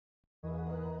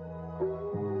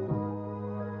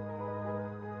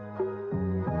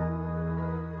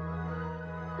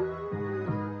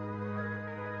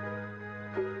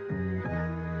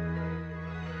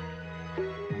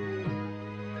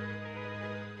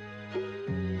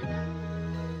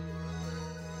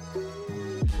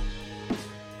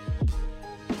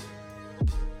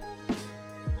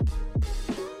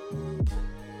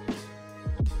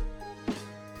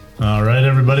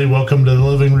everybody. Welcome to the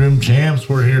Living Room Champs.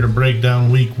 We're here to break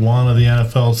down week 1 of the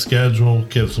NFL schedule,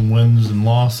 give some wins and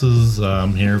losses.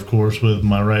 I'm here, of course, with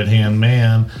my right-hand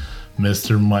man,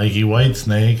 Mr. Mikey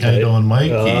Whitesnake. How you doing,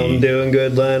 Mikey? I'm doing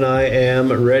good, Len. I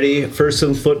am ready for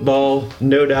some football,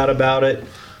 no doubt about it.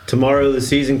 Tomorrow the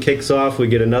season kicks off. We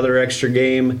get another extra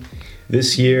game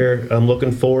this year. I'm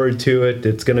looking forward to it.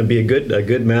 It's going to be a good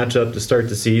matchup to start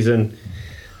the season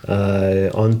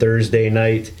on Thursday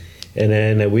night. And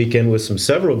then a weekend with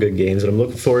several good games, and I'm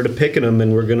looking forward to picking them,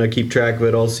 and we're going to keep track of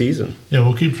it all season. Yeah,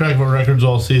 we'll keep track of our records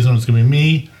all season. It's going to be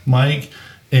me, Mike,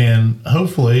 and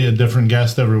hopefully a different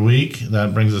guest every week.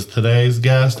 That brings us today's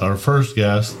guest, our first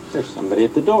guest. There's somebody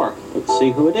at the door. Let's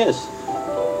see who it is.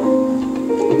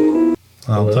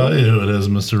 I'll tell you who it is,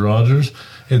 Mr. Rogers.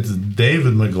 It's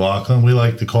David McLaughlin. We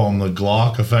like to call him the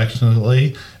Glock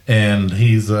affectionately, and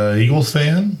he's an Eagles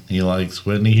fan. He likes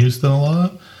Whitney Houston a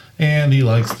lot. And he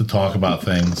likes to talk about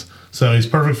things. So he's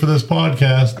perfect for this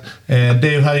podcast. And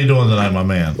Dave, how you doing tonight, my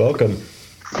man? Welcome.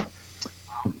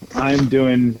 I'm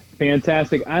doing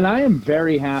fantastic. And I am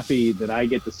very happy that I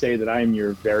get to say that I am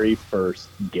your very first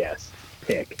guest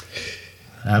pick.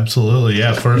 Absolutely,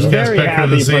 yeah. First guest picker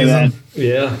of the season.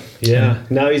 Yeah.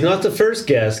 Now, he's not the first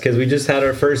guest because we just had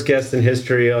our first guest in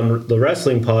history on the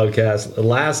wrestling podcast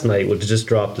last night, which just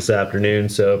dropped this afternoon.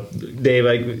 So,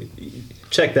 Dave,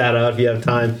 check that out if you have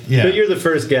time. Yeah. But you're the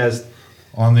first guest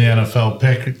on the NFL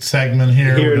pick segment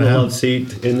here. Here in the love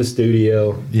seat in the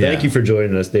studio. Yeah. Thank you for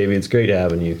joining us, Davey. It's great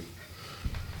having you.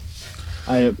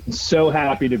 I am so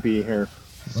happy to be here.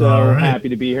 Happy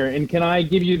to be here. And can I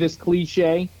give you this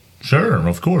cliche? Sure,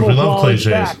 of course. Football we love cliches.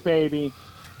 Is back, baby.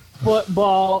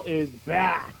 Football is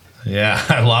back. Yeah,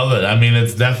 I love it. I mean,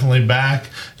 it's definitely back,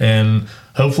 and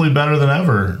hopefully better than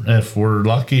ever. If we're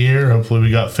lucky here, hopefully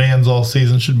we got fans all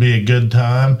season. Should be a good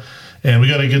time. And we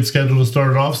got a good schedule to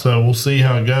start it off, so we'll see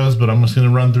how it goes. But I'm just going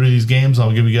to run through these games.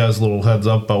 I'll give you guys a little heads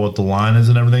up about what the line is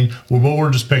and everything.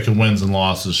 We're just picking wins and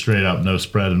losses straight up, no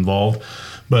spread involved.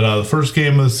 But the first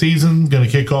game of the season going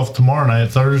to kick off tomorrow night,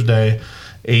 Thursday,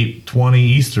 8:20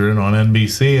 Eastern on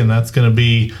NBC, and that's going to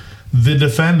be the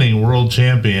defending world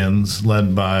champions,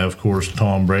 led by, of course,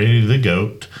 Tom Brady, the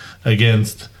GOAT,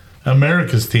 against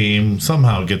America's team.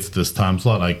 Somehow gets this time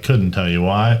slot. I couldn't tell you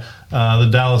why. The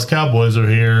Dallas Cowboys are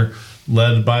here,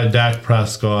 led by Dak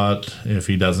Prescott, if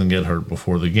he doesn't get hurt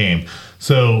before the game.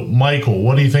 So, Michael,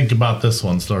 what do you think about this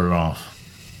one started off?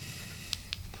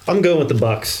 I'm going with the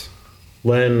Bucs.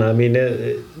 Len, I mean,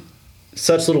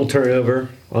 such little turnover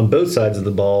on both sides of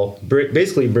the ball.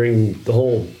 Basically bring the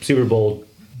whole Super Bowl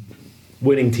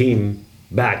winning team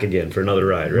back again for another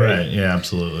ride, right? Right, yeah,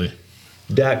 absolutely.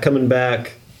 Dak coming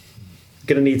back,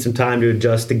 going to need some time to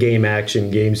adjust to game action,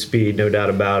 game speed, no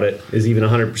doubt about it. Is even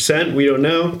 100%? We don't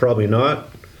know. Probably not.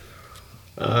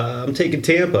 I'm taking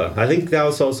Tampa. I think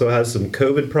Dallas also has some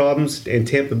COVID problems, and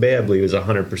Tampa Bay, I believe, is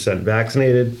 100%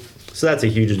 vaccinated. So that's a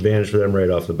huge advantage for them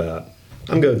right off the bat.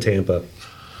 I'm going Tampa.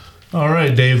 All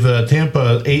right, Dave.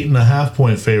 Tampa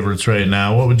 8.5-point favorites right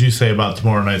now. What would you say about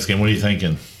tomorrow night's game? What are you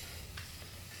thinking?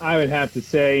 I would have to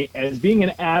say, as being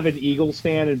an avid Eagles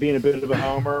fan and being a bit of a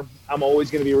homer, I'm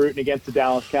always going to be rooting against the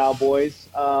Dallas Cowboys.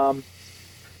 But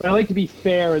I like to be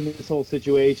fair in this whole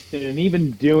situation, and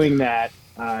even doing that,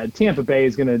 Tampa Bay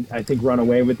is going to, I think, run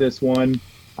away with this one.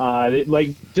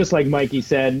 Just like Mikey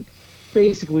said,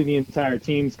 basically the entire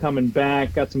team's coming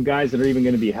back. Got some guys that are even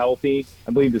going to be healthy.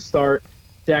 I believe to start,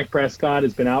 Dak Prescott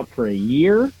has been out for a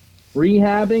year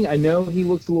rehabbing. I know he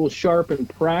looks a little sharp in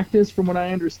practice from what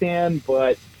I understand,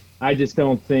 but I just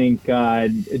don't think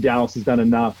Dallas has done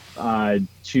enough on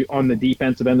the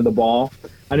defensive end of the ball.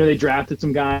 I know they drafted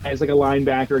some guys like a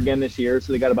linebacker again this year,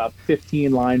 so they got about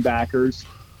 15 linebackers.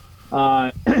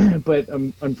 But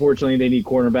unfortunately, they need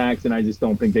cornerbacks, and I just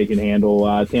don't think they can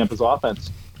handle Tampa's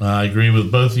offense. I agree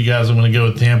with both you guys. I'm going to go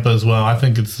with Tampa as well. I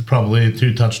think it's probably a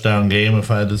 2-touchdown game,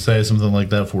 if I had to say something like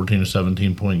that, 14 or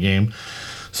 17-point game.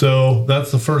 So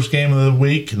that's the first game of the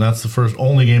week, and that's the first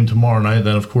only game tomorrow night.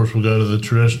 Then, of course, we'll go to the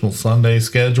traditional Sunday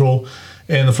schedule.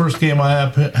 And the first game I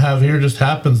have here just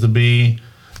happens to be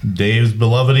Dave's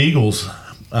beloved Eagles.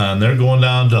 And they're going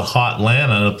down to hot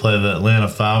Atlanta to play the Atlanta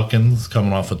Falcons,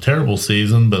 coming off a terrible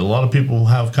season, but a lot of people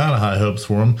have kind of high hopes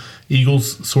for them.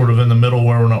 Eagles sort of in the middle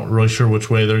where we're not really sure which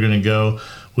way they're going to go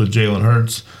with Jalen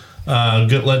Hurts.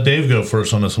 Let Dave go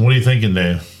first on this one. What are you thinking,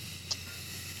 Dave?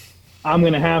 I'm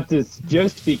going to have to,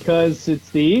 just because it's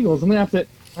the Eagles, I'm going to have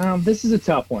to, this is a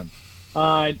tough one.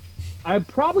 I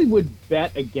probably would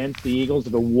bet against the Eagles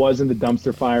if it wasn't the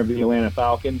dumpster fire of the Atlanta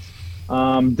Falcons.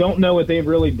 Don't know what they've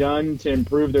really done to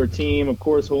improve their team. Of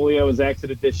course, Julio has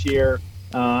exited this year.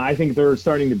 I think they're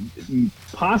starting to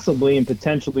possibly and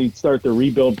potentially start the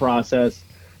rebuild process.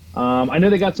 I know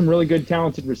they got some really good,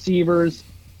 talented receivers.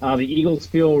 The Eagles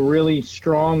feel really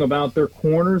strong about their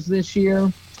corners this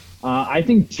year. I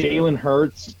think Jalen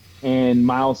Hurts and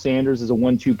Miles Sanders as a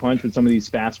 1-2 punch with some of these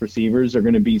fast receivers are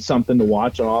going to be something to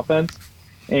watch on offense.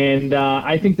 And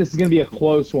I think this is going to be a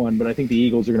close one, but I think the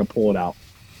Eagles are going to pull it out.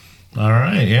 All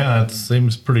right. Yeah, that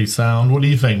seems pretty sound. What do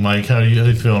you think, Mike? How are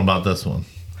you feeling about this one?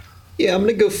 Yeah, I'm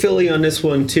going to go Philly on this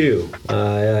one, too.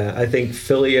 I think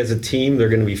Philly as a team, they're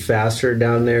going to be faster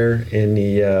down there in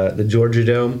the Georgia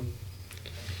Dome.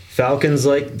 Falcons,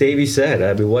 like Davey said,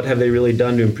 I mean, what have they really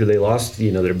done to improve? They lost,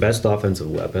 their best offensive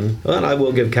weapon. Well, I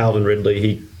will give Calvin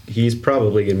Ridley. He's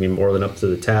probably going to be more than up to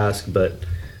the task, but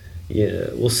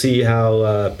we'll see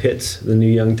how Pitts, the new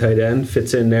young tight end,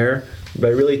 fits in there. But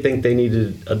I really think they need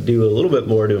to do a little bit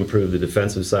more to improve the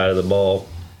defensive side of the ball.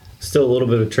 Still a little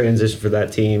bit of transition for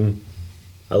that team.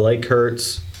 I like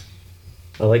Hurts.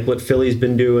 I like what Philly's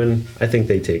been doing. I think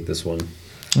they take this one.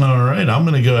 All right, I'm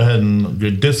going to go ahead and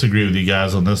disagree with you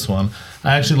guys on this one.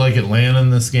 I actually like Atlanta in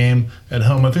this game at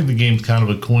home. I think the game's kind of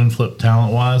a coin flip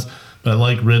talent-wise, but I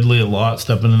like Ridley a lot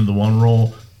stepping into the one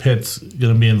role. Pitt's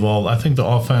going to be involved. I think the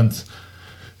offense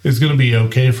is going to be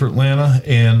okay for Atlanta.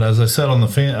 And as I said on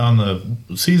the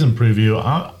season preview,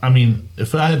 I mean,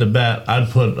 if I had to bet,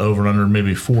 I'd put over and under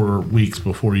maybe 4 weeks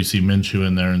before you see Minshew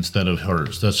in there instead of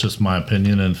Hurts. That's just my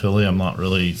opinion. In Philly, I'm not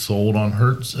really sold on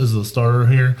Hurts as the starter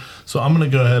here. So I'm going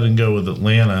to go ahead and go with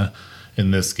Atlanta in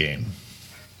this game.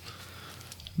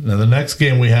 Now, the next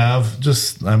game we have,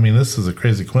 this is a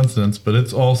crazy coincidence, but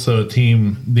it's also a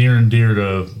team near and dear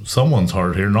to someone's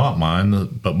heart here, not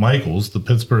mine, but Michael's, the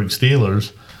Pittsburgh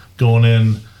Steelers, going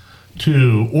in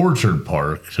to Orchard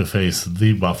Park to face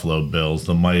the Buffalo Bills,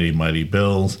 the mighty, mighty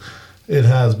Bills. It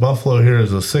has Buffalo here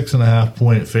as a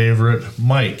 6.5-point favorite.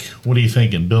 Mike, what are you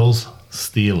thinking? Bills,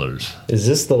 Steelers. Is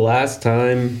this the last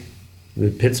time the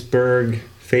Pittsburgh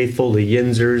faithful, the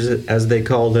Yinzers, as they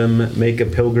call them, make a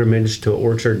pilgrimage to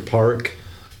Orchard Park?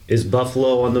 Is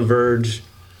Buffalo on the verge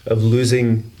of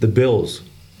losing the Bills?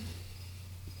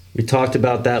 We talked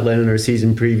about that in our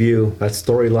season preview. That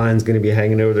storyline's going to be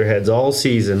hanging over their heads all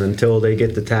season until they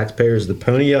get the taxpayers to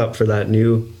pony up for that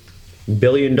new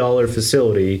billion-dollar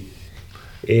facility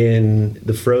in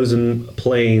the frozen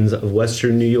plains of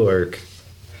western New York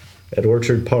at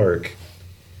Orchard Park.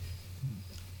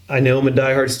 I know I'm a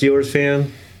diehard Steelers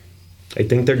fan. I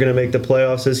think they're going to make the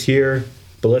playoffs this year,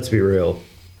 but let's be real.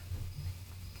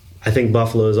 I think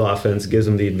Buffalo's offense gives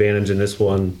them the advantage in this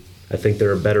one. I think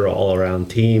they're a better all-around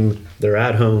team. They're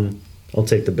at home. I'll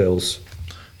take the Bills.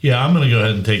 Yeah, I'm going to go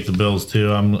ahead and take the Bills,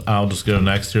 too. I'll just go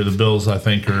next here. The Bills, I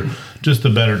think, are just a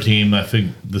better team. I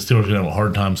think the Steelers are going to have a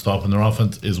hard time stopping their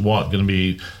offense. Is Watt going to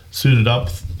be suited up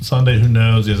Sunday? Who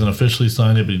knows? He hasn't officially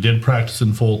signed it, but he did practice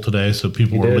in full today, so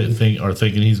people are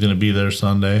thinking he's going to be there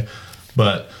Sunday.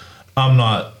 But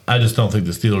I just don't think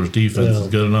the Steelers' defense is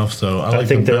good enough. So I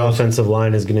think their offensive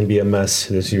line is going to be a mess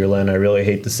this year, Len. I really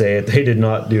hate to say it. They did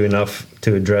not do enough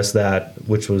to address that,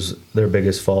 which was their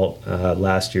biggest fault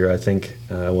last year, I think,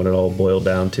 when it all boiled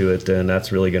down to it, and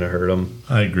that's really going to hurt them.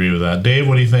 I agree with that. Dave,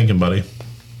 what are you thinking, buddy?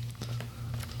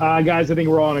 Guys, I think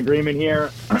we're all in agreement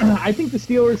here. I think the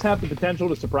Steelers have the potential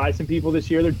to surprise some people this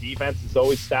year. Their defense is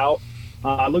always stout.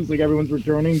 It looks like everyone's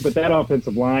returning, but that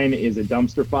offensive line is a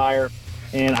dumpster fire.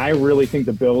 And I really think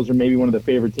the Bills are maybe one of the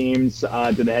favorite teams to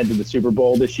head to the Super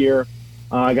Bowl this year.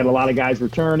 I got a lot of guys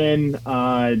returning.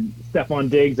 Stephon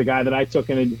Diggs, a guy that I took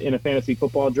in a fantasy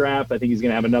football draft. I think he's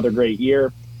going to have another great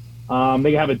year.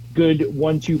 They have a good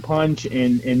 1-2 punch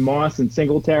in Moss and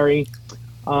Singletary.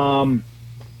 I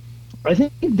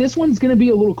think this one's going to be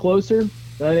a little closer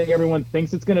than I think everyone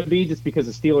thinks it's going to be just because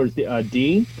of Steelers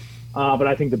D. But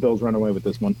I think the Bills run away with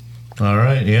this one. All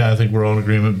right. Yeah, I think we're all in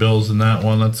agreement. Bills in that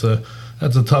one. That's a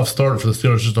tough start for the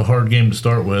Steelers. Just a hard game to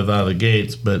start with out of the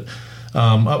gates. But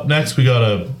up next, we got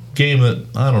a game that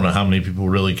I don't know how many people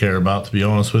really care about, to be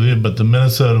honest with you. But the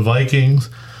Minnesota Vikings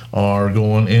are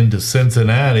going into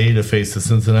Cincinnati to face the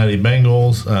Cincinnati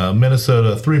Bengals.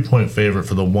 Minnesota, 3-point favorite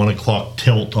for the 1 o'clock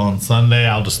tilt on Sunday.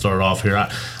 I'll just start off here.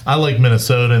 I like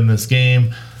Minnesota in this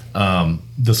game.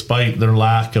 Despite their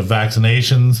lack of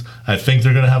vaccinations, I think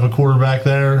they're going to have a quarterback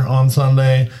there on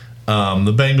Sunday.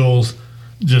 The Bengals,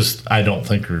 I don't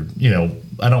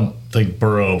think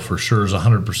Burrow for sure is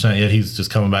 100% yet. He's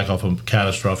just coming back off a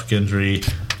catastrophic injury.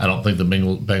 I don't think the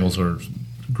Bengals are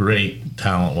great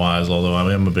talent-wise, although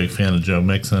I am a big fan of Joe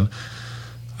Mixon.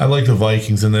 I like the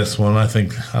Vikings in this one. I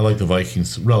think I like the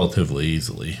Vikings relatively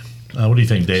easily. What do you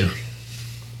think, Dave?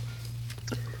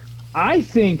 I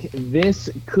think this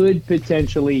could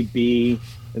potentially be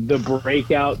the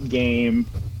breakout game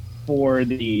for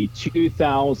the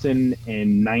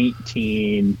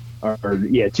 2019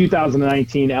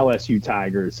 2019 LSU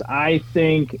Tigers. I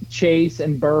think Chase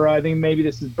and Burrow, I think maybe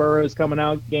this is Burrow's coming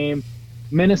out game.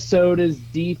 Minnesota's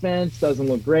defense doesn't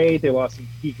look great. They lost some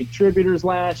key contributors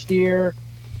last year.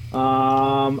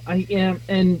 And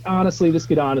honestly, this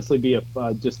could honestly be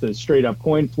just a straight up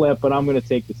coin flip, but I'm going to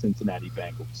take the Cincinnati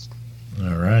Bengals.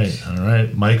 All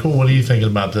right. Michael, what are you thinking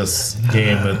about this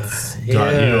game that's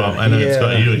got you up? I know it's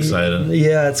got you excited.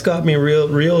 Yeah, it's got me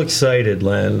real excited,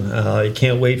 Len. I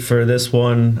can't wait for this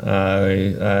one.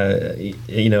 It's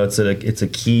a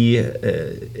key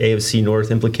AFC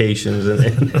North implications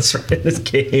in this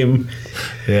game.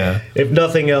 Yeah. If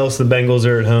nothing else, the Bengals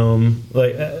are at home.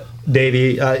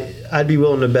 Davey, I'd be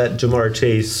willing to bet Jamar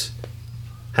Chase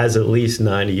has at least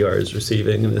 90 yards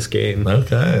receiving in this game.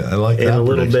 Okay, I like that. And a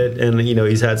little bit, and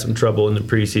he's had some trouble in the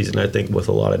preseason, I think, with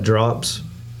a lot of drops.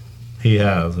 He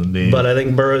has, indeed. But I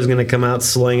think Burrow's going to come out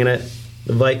slinging it.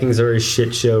 The Vikings are a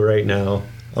shit show right now.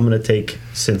 I'm going to take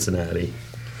Cincinnati.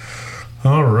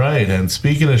 All right, and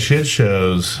speaking of shit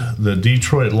shows, the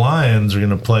Detroit Lions are going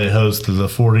to play host to the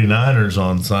 49ers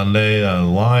on Sunday.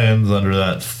 Lions under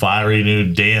that fiery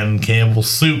new Dan Campbell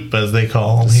soup, as they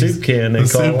call him. Soup can, they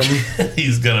call him.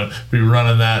 He's going to be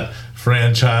running that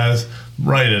franchise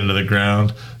right into the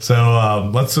ground. So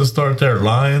let's just start there.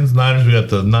 Lions, Niners. We got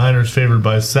the Niners favored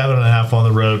by 7.5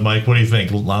 on the road. Mike, what do you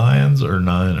think, Lions or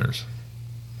Niners?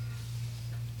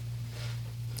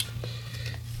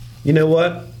 You know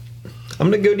what? I'm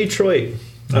going to go Detroit.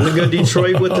 I'm going to go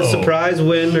Detroit with the surprise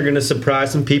win. They're going to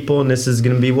surprise some people, and this is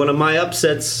going to be one of my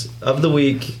upsets of the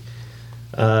week.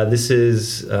 This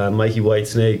is Mikey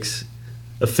Whitesnake's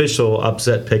official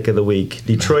upset pick of the week.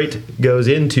 Detroit goes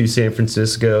into San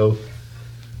Francisco,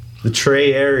 the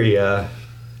Trey area,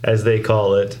 as they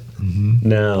call it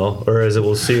now, or as it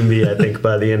will soon be, I think,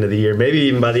 by the end of the year. Maybe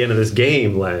even by the end of this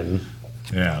game, Len.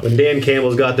 Yeah. When Dan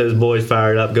Campbell's got those boys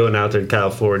fired up going out there to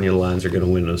California, the Lions are going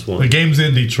to win this one. The game's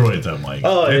in Detroit, though, Mike.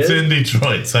 Oh, it's in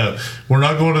Detroit, so we're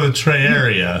not going to the Trey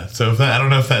area. So I don't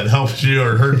know if that helps you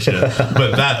or hurts you,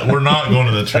 but we're not going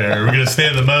to the Trey area. We're going to stay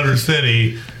in the Motor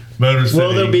City.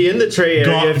 Well, they'll be in the Trey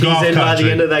area if he's in by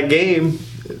the end of that game.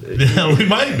 Yeah, we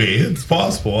might be. It's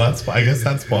possible. I guess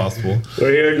that's possible.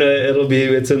 We're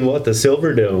here. It's in what? The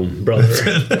Silver Dome, brother.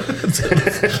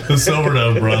 The Silver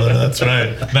Dome, brother. That's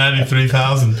right.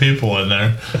 93,000 people in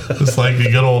there. Just like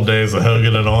the good old days of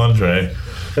Hogan and Andre.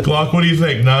 Glock, what do you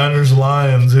think? Niners,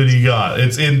 Lions, who do you got?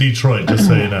 It's in Detroit, just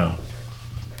so you know.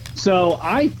 So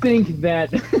I think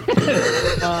that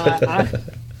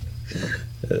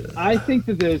I think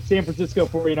that the San Francisco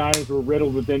 49ers were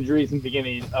riddled with injuries in the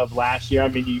beginning of last year. I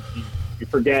mean, you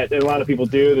forget, and a lot of people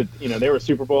do, that they were in a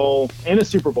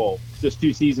Super Bowl just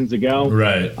 2 seasons ago.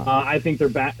 Right. I think they're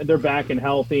back and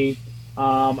healthy.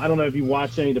 I don't know if you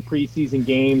watched any of the preseason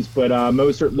games, but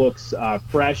Mostert looks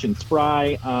fresh and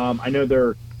spry. I know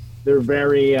they're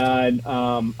very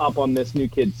up on this new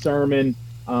kid Sermon.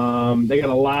 They got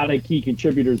a lot of key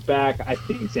contributors back. I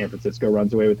think San Francisco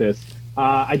runs away with this.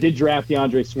 I did draft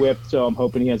DeAndre Swift, so I'm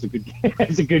hoping he has a good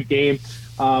game.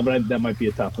 But that might be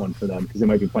a tough one for them because they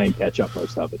might be playing catch up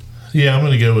most of it. Yeah, I'm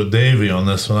going to go with Davey on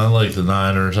this one. I like the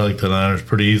Niners. I like the Niners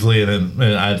pretty easily, and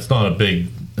it's not a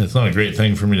great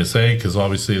thing for me to say because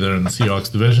obviously they're in the Seahawks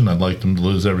division. I'd like them to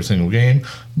lose every single game,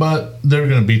 but they're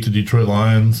going to beat the Detroit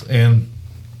Lions. And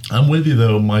I'm with you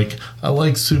though, Mike. I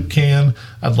like Soup Can.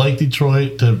 I'd like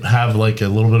Detroit to have like a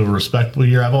little bit of a respectable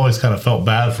year. I've always kind of felt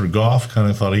bad for Goff. Kind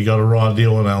of thought he got a raw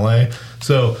deal in LA.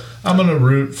 So I'm going to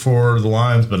root for the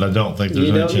Lions, but I don't think there's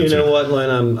any chance. You know what,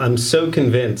 Len? I'm so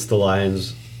convinced the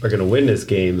Lions are going to win this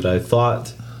game that I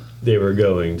thought they were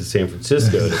going to San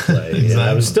Francisco to play. Exactly. And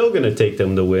I was still going to take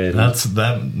them to win.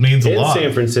 That means a lot. In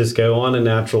San Francisco on a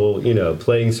natural,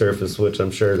 playing surface, which I'm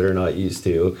sure they're not used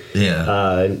to.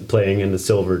 Yeah. Playing in the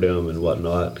Silver Dome and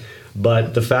whatnot.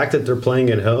 But the fact that they're playing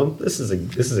at home, this is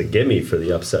a gimme for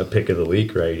the upset pick of the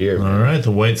week right here. Man. All right,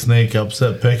 the White Snake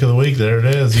upset pick of the week. There it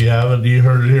is. You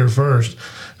heard it here first.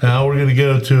 Now we're going to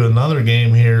go to another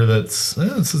game here. This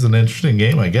is an interesting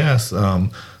game, I guess.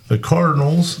 The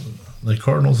Cardinals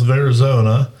of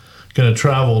Arizona, going to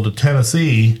travel to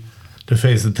Tennessee to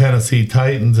face the Tennessee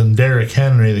Titans and Derrick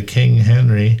Henry, the King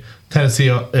Henry. Tennessee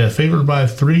favored by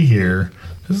 3 here.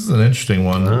 This is an interesting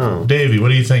one. Oh. Davey, what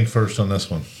do you think first on this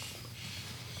one?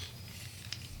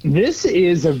 This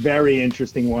is a very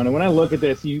interesting one. And when I look at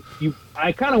this,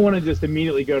 I kind of want to just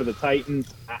immediately go to the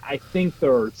Titans. I think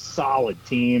they're a solid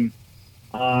team.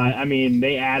 I mean,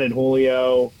 they added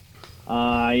Julio.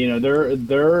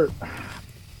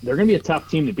 They're going to be a tough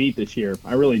team to beat this year.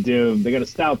 I really do. They got a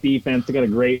stout defense. They got a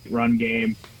great run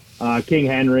game. King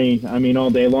Henry,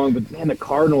 all day long. But, man, the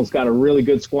Cardinals got a really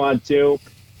good squad, too.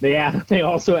 They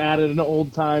also added an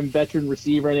old-time veteran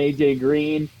receiver in A.J.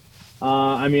 Green.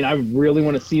 I really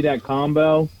want to see that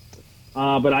combo,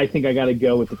 but I think I got to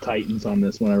go with the Titans on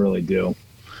this one. I really do.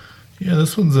 Yeah,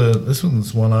 this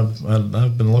one's one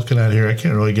I've been looking at here. I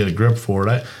can't really get a grip for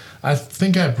it. I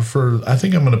think I'm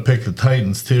going to pick the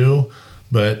Titans too,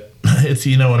 but it's a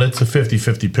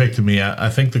 50-50 pick to me. I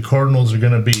think the Cardinals are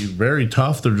going to be very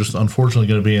tough. They're just unfortunately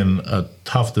going to be in a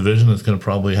tough division that's going to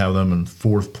probably have them in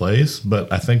fourth place,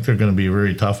 but I think they're going to be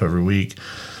very tough every week.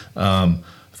 I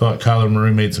thought Kyler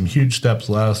Murray made some huge steps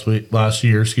last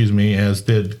year, as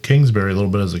did Kingsbury a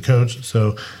little bit as a coach.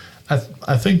 So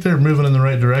I think they're moving in the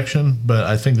right direction, but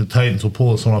I think the Titans will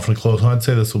pull this one off in a close one. I'd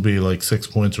say this will be like 6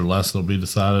 points or less. It'll be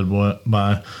decided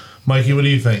by. Mikey, what do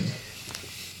you think?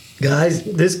 Guys,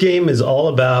 this game is all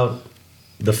about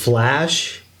the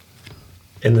flash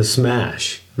and the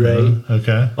smash, right?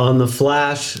 Okay. On the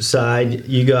flash side,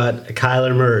 you got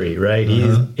Kyler Murray, right?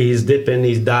 He's dipping,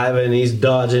 he's diving, he's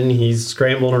dodging, he's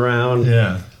scrambling around.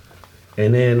 Yeah.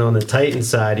 And then on the Titan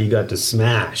side, you got the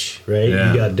smash, right?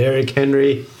 Yeah. You got Derrick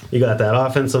Henry, you got that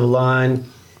offensive line,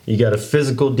 you got a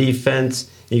physical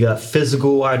defense, you got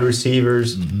physical wide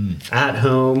receivers at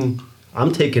home.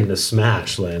 I'm taking the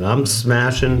smash, Len. I'm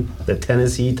smashing the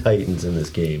Tennessee Titans in this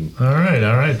game. All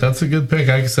right. That's a good pick.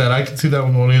 Like I said, I can see that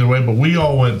one going either way, but we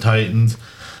all went Titans.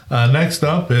 Next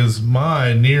up is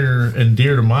my near and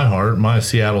dear to my heart. My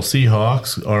Seattle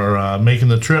Seahawks are making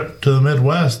the trip to the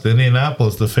Midwest,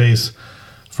 Indianapolis, to face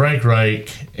Frank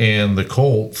Reich and the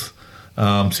Colts.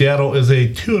 Seattle is a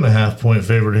 2.5-point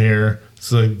favorite here.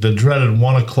 It's like the dreaded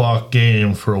 1 o'clock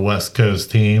game for a West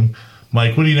Coast team.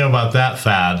 Mike, what do you know about that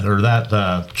fad or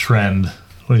that trend?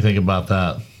 What do you think about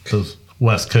that? Those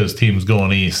West Coast teams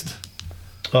going east.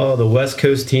 Oh, the West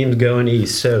Coast teams going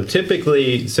east. So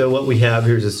typically, what we have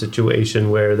here is a situation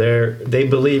where they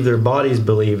believe, their bodies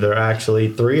believe they're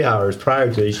actually 3 hours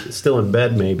prior to still in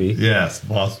bed maybe. Yes,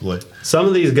 possibly. Some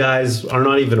of these guys are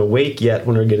not even awake yet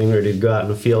when they're getting ready to go out in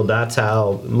the field. That's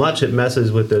how much it messes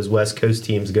with those West Coast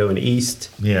teams going east.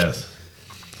 Yes.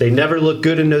 They never look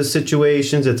good in those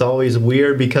situations. It's always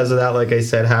weird because of that. Like I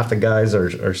said, half the guys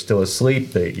are still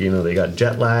asleep. They got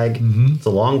jet lag. It's a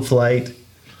long flight.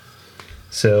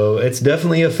 So it's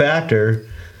definitely a factor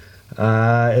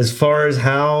as far as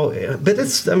how. But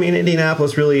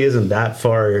Indianapolis really isn't that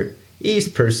far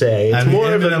east per se. It's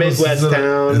more of a Midwest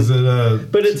town.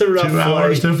 But it's a rough 2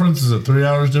 hours flight. difference? Is it 3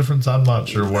 hours difference? I'm not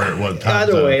sure what time.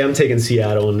 Either way, I'm taking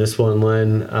Seattle in this one,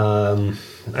 Len.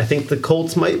 I think the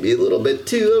Colts might be a little bit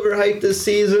too overhyped this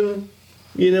season.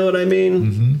 You know what I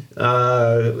mean?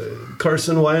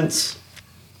 Carson Wentz,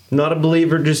 not a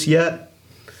believer just yet.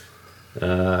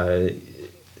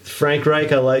 Frank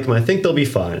Reich, I like him. I think they'll be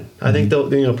fine. I think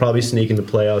they'll probably sneak into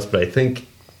playoffs, but I think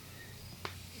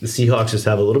the Seahawks just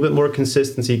have a little bit more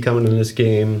consistency coming in this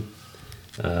game.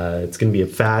 It's going to be a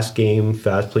fast game,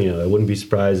 fast play. I wouldn't be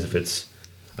surprised if it's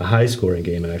a high-scoring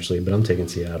game, actually, but I'm taking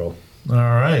Seattle. All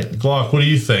right. Glock, what do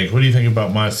you think? What do you think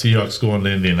about my Seahawks going to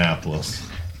Indianapolis?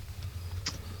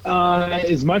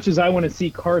 As much as I want to see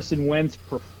Carson Wentz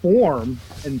perform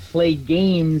and play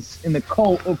games for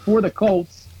the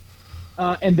Colts,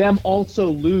 and them also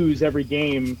lose every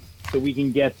game so we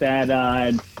can get that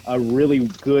a really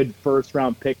good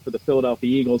first-round pick for the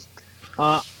Philadelphia Eagles.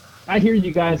 I hear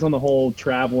you guys on the whole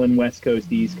traveling West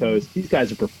Coast, East Coast. These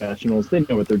guys are professionals. They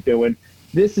know what they're doing.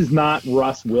 This is not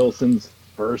Russ Wilson's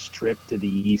first trip to the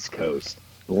East Coast.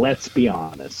 Let's be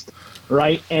honest,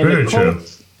 right? And very the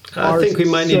Colts I think we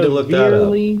might need to look that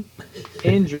up.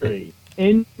 Injury.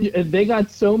 They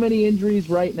got so many injuries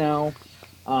right now.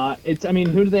 Who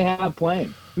do they have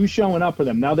playing? Who's showing up for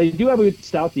them? Now, they do have a good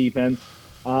stout defense.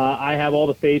 I have all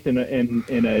the faith in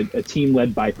a team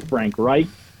led by Frank Reich,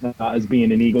 as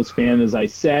being an Eagles fan, as I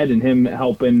said, and him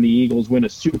helping the Eagles win a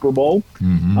Super Bowl.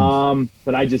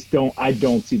 But I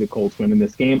don't see the Colts winning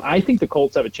this game. I think the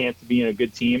Colts have a chance to be in a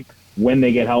good team when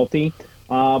they get healthy.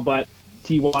 But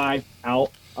T.Y.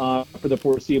 out for the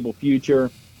foreseeable future.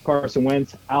 Carson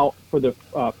Wentz out for the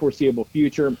foreseeable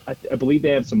future. I believe they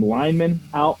have some linemen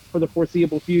out for the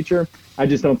foreseeable future. I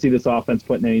just don't see this offense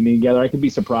putting anything together. I could be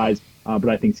surprised, but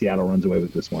I think Seattle runs away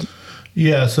with this one.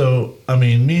 Yeah, so,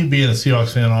 me being a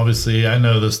Seahawks fan, obviously, I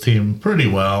know this team pretty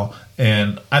well,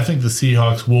 and I think the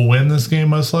Seahawks will win this game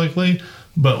most likely.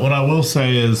 But what I will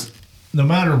say is, no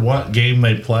matter what game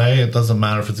they play, it doesn't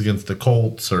matter if it's against the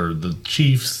Colts or the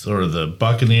Chiefs or the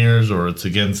Buccaneers or it's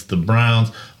against the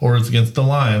Browns or it's against the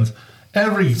Lions,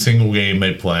 every single game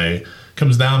they play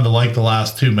comes down to like the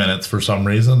last 2 minutes for some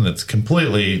reason. It's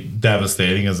completely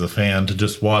devastating as a fan to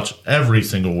just watch every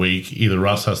single week. Either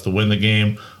Russ has to win the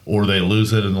game or they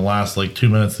lose it in the last like 2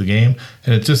 minutes of the game.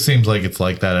 And it just seems like it's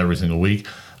like that every single week.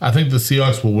 I think the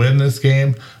Seahawks will win this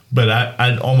game, but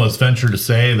I'd almost venture to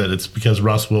say that it's because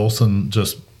Russ Wilson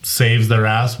just saves their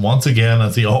ass once again,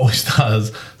 as he always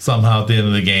does, somehow at the end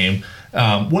of the game.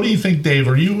 What do you think, Dave?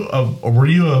 Were you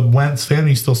a Wentz fan? Are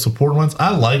you still support Wentz?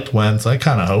 I liked Wentz. I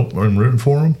kind of hope I'm rooting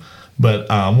for him. But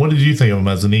what did you think of him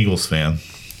as an Eagles fan?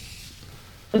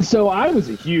 So I was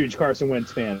a huge Carson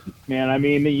Wentz fan, man. I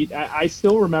mean, I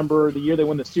still remember the year they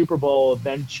won the Super Bowl,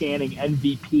 them chanting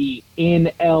MVP in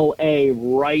L.A.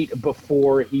 right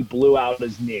before he blew out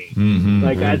his knee. Mm-hmm.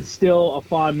 Like, that's still a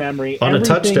fond memory. On Everything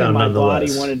a touchdown, in my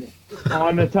nonetheless. body wanted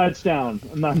on a touchdown,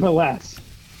 nonetheless.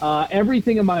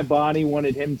 Everything in my body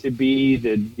wanted him to be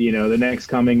the next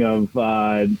coming of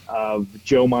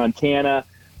Joe Montana,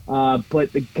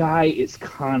 but the guy is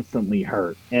constantly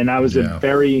hurt, and I was a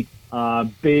very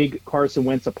big Carson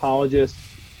Wentz apologist.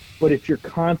 But if you're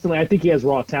constantly, I think he has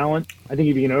raw talent. I think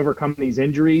if he can overcome these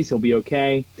injuries, he'll be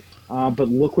okay. But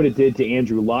look what it did to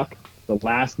Andrew Luck, the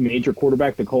last major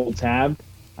quarterback the Colts have.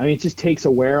 I mean, it just takes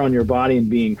a wear on your body and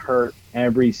being hurt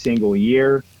every single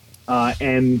year.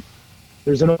 And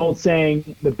there's an old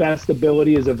saying, the best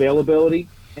ability is availability.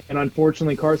 And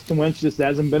unfortunately, Carson Wentz just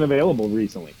hasn't been available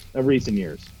recent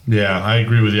years. Yeah, I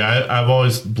agree with you. I've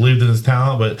always believed in his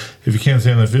talent, but if you can't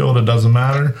stay on the field, it doesn't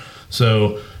matter.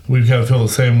 So we kind of feel the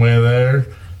same way there.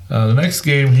 The next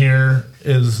game here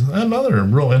is another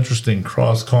real interesting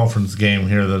cross-conference game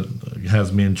here that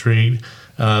has me intrigued.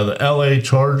 The LA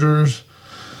Chargers,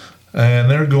 and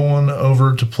they're going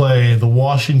over to play the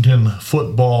Washington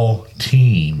football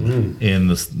team in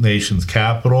the nation's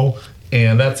capital.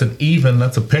 And that's a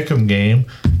pick'em game.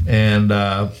 And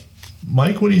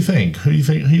Mike, what do you think? Who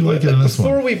you like in this one?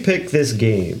 Before we pick this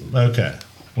game, Okay,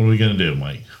 what are we gonna do,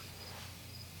 Mike?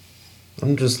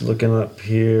 I'm just looking up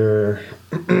here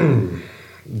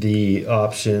the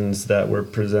options that were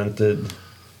presented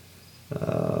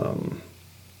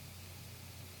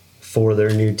for their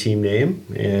new team name,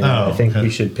 and I think we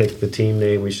should pick the team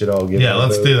name. We should all give. Yeah,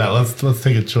 let's do that. Let's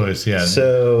take a choice. Yeah.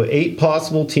 So 8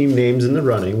 possible team names in the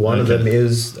running. One of them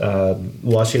is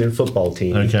Washington football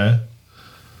team. Okay.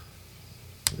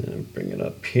 Bring it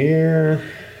up here.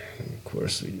 Of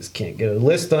course, we just can't get a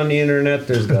list on the internet.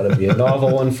 There's got to be a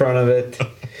novel in front of it.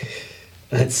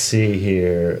 Let's see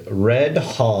here. Red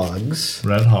Hogs.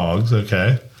 Red Hogs.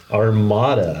 Okay.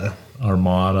 Armada.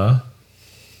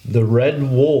 The Red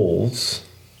Wolves.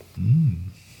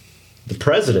 The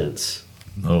Presidents.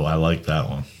 Oh, I like that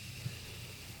one.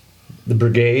 The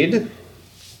Brigade.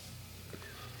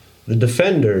 The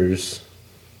Defenders.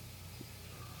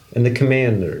 And the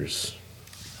Commanders.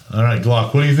 All right,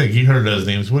 Glock, what do you think? You heard those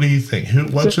names. What do you think?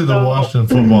 What should the Washington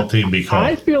football team be called?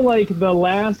 I feel like the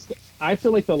last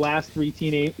three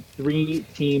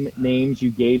team names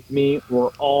you gave me were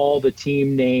all the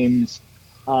team names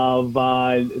of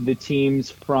the teams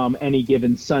from any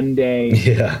given Sunday.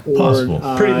 Yeah, or, possible.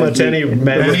 Pretty much any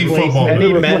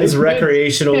men's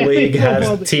recreational league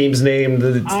has teams named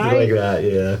like that.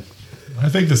 Yeah, I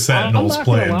think the Sentinels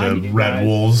play the Red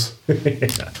Wolves.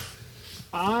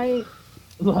 I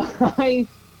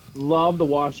love the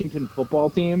Washington football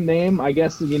team name. I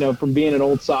guess, from being an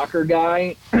old soccer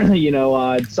guy,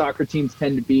 soccer teams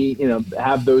tend to be,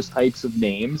 have those types of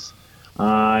names.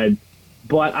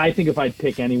 But I think if I'd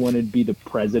pick anyone, it'd be the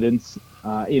Presidents.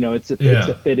 It's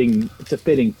a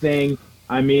fitting thing.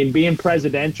 I mean, being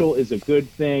presidential is a good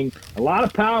thing. A lot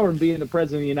of power in being the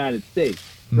president of the United States,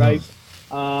 right?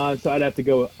 So I'd have to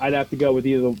go with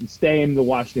either staying the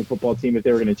Washington football team. If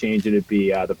they were going to change it, it'd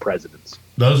be the Presidents.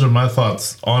 Those are my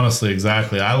thoughts, honestly,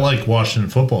 exactly. I like Washington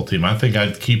football team. I think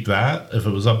I'd keep that if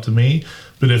it was up to me.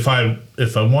 But if I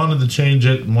wanted to change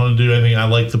it and want to do anything, I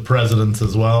like the Presidents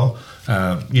as well.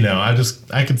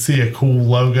 I could see a cool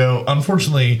logo.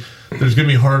 Unfortunately, there's going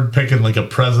to be hard picking like a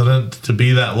president to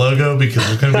be that logo because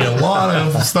there's going to be a lot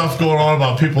of stuff going on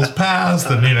about people's past,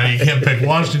 and you can't pick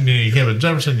Washington, you can't pick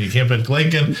Jefferson, you can't pick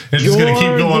Lincoln. It's just going to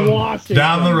keep going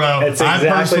down the road. That's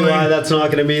exactly why that's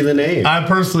not going to be the name. I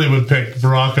personally would pick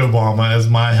Barack Obama as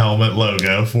my helmet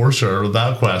logo for sure,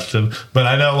 without question. But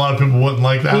I know a lot of people wouldn't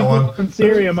like that one.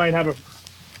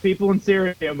 People in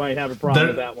Syria might have a problem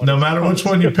with that one. No matter which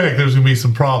one you pick, there's going to be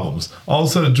some problems.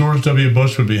 Also, George W.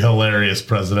 Bush would be a hilarious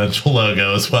presidential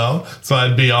logo as well. So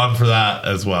I'd be on for that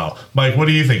as well. Mike, what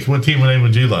do you think? What team name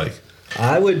would you like?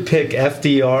 I would pick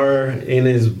FDR in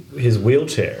his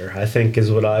wheelchair. I think is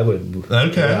what I would.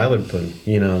 Okay. I would put.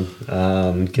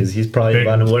 Because he's probably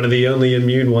one of the only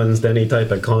immune ones to any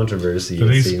type of controversy.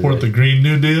 Did he support the Green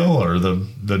New Deal or the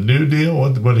New Deal?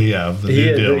 What did he have? The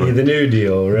New Deal. The New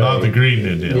Deal, right? Not the Green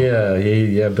New Deal. Yeah,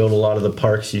 he built a lot of the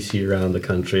parks you see around the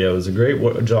country. It was a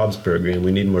great jobs program.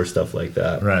 We need more stuff like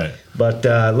that. Right. But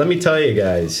let me tell you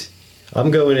guys,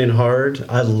 I'm going in hard.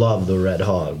 I love the Red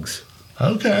Hogs.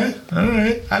 Okay, all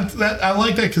right. I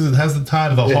like that because it has the tie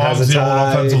to the Hogs, has a the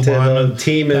tie offensive to lineman. the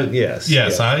team.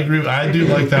 Yes, I agree. I do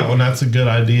like that one. That's a good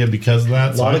idea because of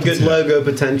that. A lot of good logo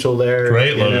potential there.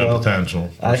 Great logo potential.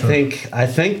 I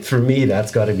think for me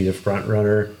that's got to be the front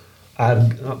runner.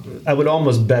 I would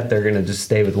almost bet they're going to just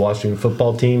stay with Washington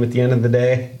football team at the end of the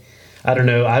day. I don't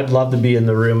know. I'd love to be in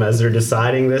the room as they're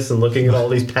deciding this and looking at all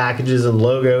these packages and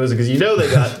logos because they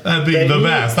got that'd be the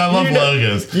best. I love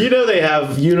logos. They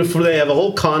have uniform. They have a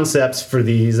whole concepts for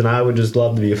these, and I would just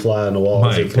love to be a fly on the wall.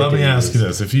 Mike, let me ask you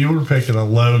this: if you were picking a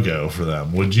logo for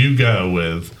them, would you go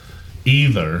with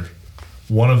either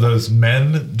one of those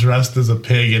men dressed as a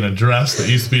pig in a dress that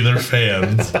used to be their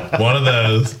fans, one of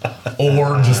those,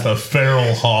 or just a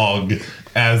feral hog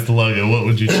as the logo? What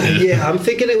would you choose? Yeah, I'm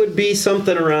thinking it would be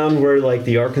something around where like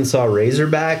the Arkansas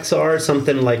Razorbacks are,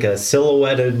 something like a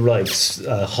silhouetted like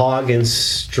hog in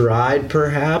stride,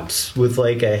 perhaps with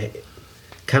like a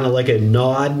kind of like a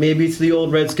nod maybe to the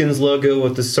old Redskins logo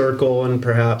with the circle and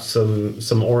perhaps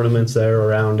some ornaments there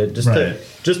around it, just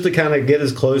to kind of get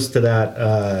as close to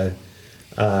that.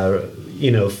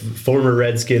 Former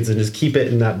Redskins and just keep it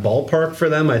in that ballpark for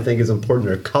them, I think is important.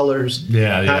 Their colors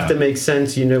have to make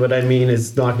sense. You know what I mean?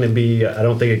 It's not going to be, I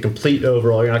don't think, a complete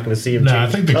overall. You're not going to see them change. No, I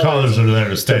think the colors are there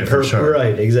to stay for sure.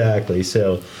 Right, exactly.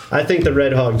 So I think the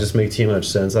Red Hog just makes too much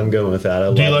sense. I'm going with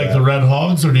that. Do you like the Red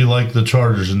Hogs or do you like the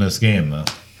Chargers in this game, though?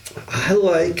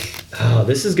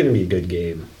 This is going to be a good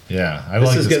game. Yeah, I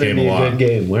like this game a lot. This is going to be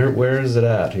a good game. Where is it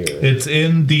at here? It's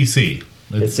in D.C.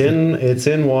 It's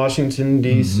in Washington,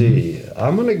 D.C. Mm-hmm.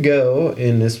 I'm going to go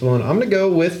in this one. I'm going to go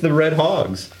with the Red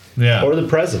Hogs. Yeah. Or the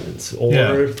Presidents. Or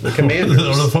the Commanders.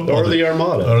 or the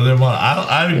Armada.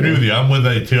 I agree with you. I'm with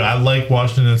that, too. I like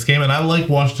Washington in this game, and I like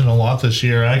Washington a lot this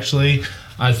year, actually.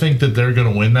 I think that they're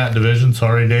going to win that division.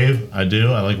 Sorry, Dave. I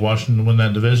do. I like Washington to win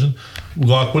that division.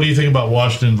 Glock, what do you think about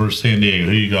Washington versus San Diego?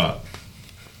 Who you got?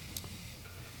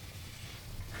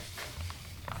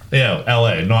 Yeah,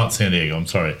 L.A., not San Diego. I'm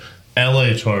sorry.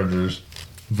 L.A. Chargers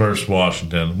versus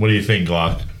Washington. What do you think,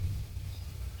 Glock?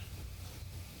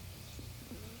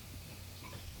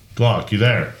 Glock, you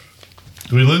there?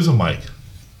 Did we lose him, Mike?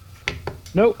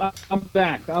 Nope, I'm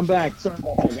back. Sorry,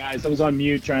 guys. I was on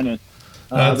mute trying to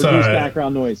reduce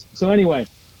background noise. So anyway,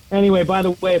 by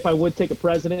the way, if I would take a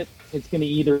president, it's going to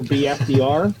either be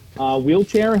FDR,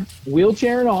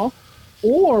 wheelchair and all,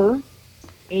 or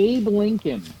Abe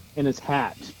Lincoln in his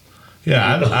hat.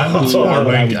 Yeah, I would support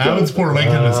Lincoln. I would support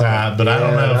Lincoln in his hat, but I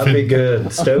don't know if that'd be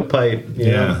good. Stovepipe.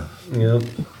 Yeah.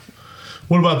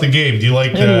 What about the game? Do you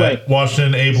like the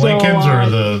Washington Abe Lincolns or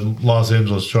the Los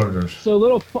Angeles Chargers? So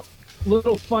little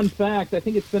fun fact. I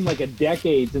think it's been like a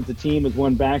decade since the team has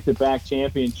won back-to-back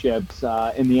championships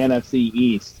in the NFC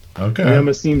East. Okay. It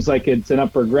almost seems like it's an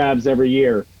up for grabs every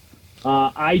year.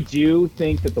 I do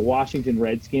think that the Washington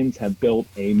Redskins have built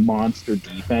a monster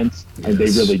defense, and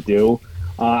they really do.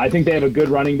 I think they have a good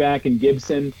running back in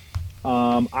Gibson.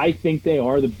 I think they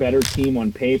are the better team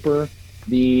on paper.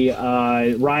 The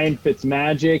Ryan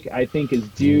Fitzmagic, I think, is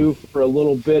due for a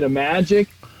little bit of magic.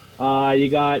 You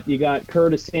got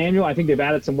Curtis Samuel. I think they've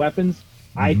added some weapons.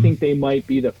 Mm-hmm. I think they might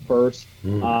be the first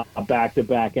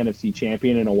back-to-back NFC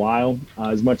champion in a while.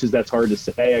 As much as that's hard to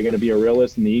say, I got to be a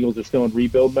realist, and the Eagles are still in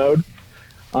rebuild mode.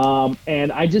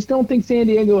 And I just don't think San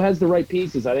Diego has the right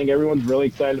pieces. I think everyone's really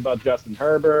excited about Justin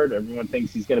Herbert. Everyone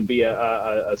thinks he's going to be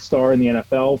a star in the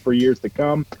NFL for years to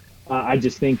come. I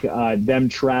just think them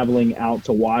traveling out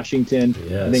to Washington,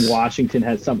 I think Washington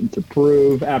has something to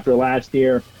prove after last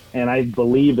year, and I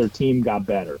believe their team got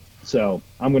better. So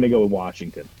I'm going to go with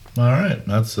Washington. All right,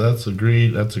 that's agreed.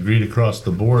 That's agreed across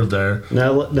the board there.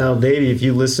 Now, Davey, if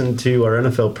you listened to our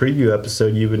NFL preview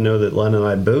episode, you would know that Len and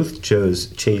I both chose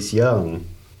Chase Young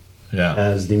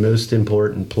as the most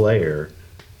important player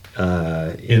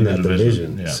in that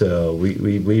division. Yeah. So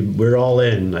we're all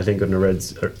in. I think on the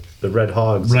Red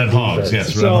Hogs. Red Hogs,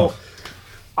 yes. So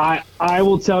I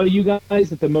will tell you guys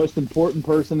that the most important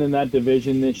person in that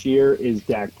division this year is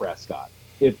Dak Prescott.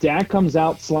 If Dak comes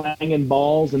out slanging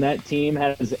balls and that team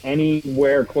has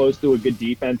anywhere close to a good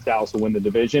defense to also win the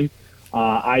division,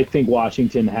 I think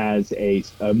Washington has a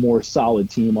more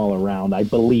solid team all around, I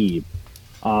believe.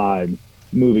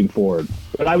 moving forward.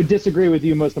 But I would disagree with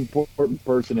you. Most important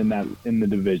person in the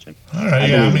division. All right,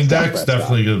 yeah. I mean, Dak's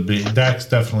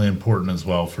definitely important as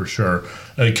well, for sure.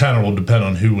 It kind of will depend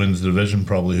on who wins the division,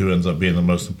 probably who ends up being the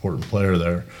most important player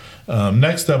there.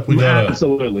 Next up, we got a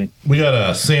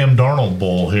Sam Darnold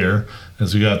Bowl here,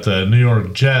 as we got the New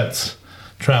York Jets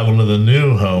traveling to the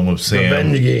new home of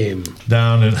Sam. Revenge game.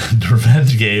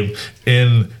 Revenge game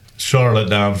in Charlotte,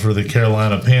 down for the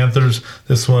Carolina Panthers.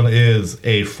 This one is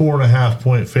a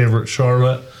 4.5-point favorite,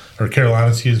 Carolina,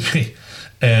 excuse me.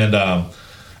 And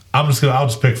I'll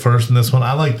just pick first in this one.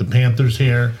 I like the Panthers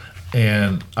here,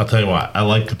 and I'll tell you why. I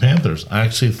like the Panthers. I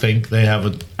actually think they have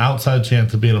an outside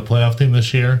chance of being a playoff team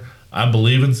this year. I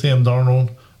believe in Sam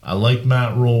Darnold. I like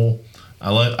Matt Rule. I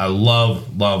love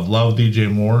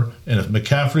DJ Moore. And if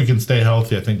McCaffrey can stay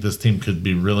healthy, I think this team could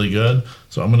be really good.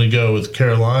 So I'm going to go with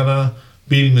Carolina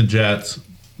beating the Jets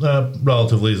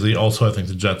relatively easily. Also, I think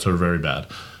the Jets are very bad.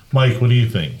 Mike, what do you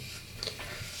think?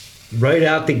 Right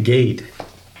out the gate,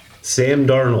 Sam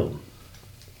Darnold,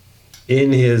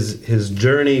 in his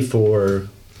journey for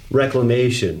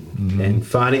reclamation and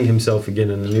finding himself again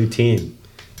in a new team,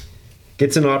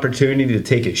 gets an opportunity to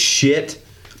take a shit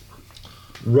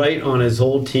right on his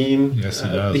whole team. Yes,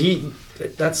 he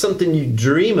does. That's something you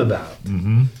dream about.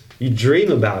 Mm-hmm. You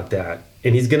dream about that.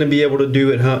 And he's going to be able to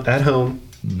do it at home.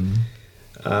 Mm-hmm.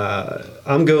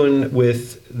 I'm going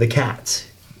with the Cats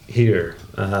here.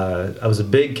 I was a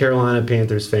big Carolina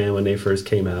Panthers fan when they first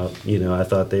came out. I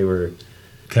thought they were...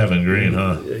 Kevin Green,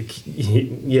 huh?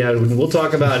 Yeah, we'll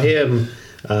talk about him.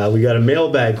 We got a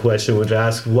mailbag question which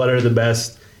asks, what are the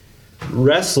best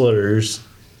wrestlers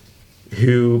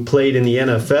who played in the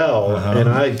NFL?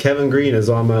 And Kevin Green is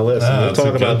on my list. And we'll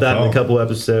talk about that in a couple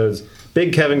episodes.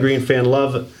 Big Kevin Green fan.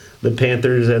 Love the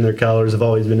Panthers and their colors. Have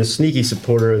always been a sneaky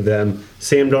supporter of them.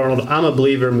 Sam Darnold, I'm a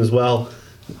believer in him as well.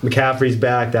 McCaffrey's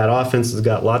back. That offense has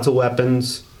got lots of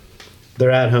weapons.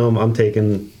 They're at home. I'm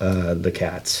taking the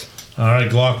Cats. All right,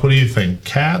 Glock, what do you think?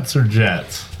 Cats or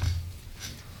Jets?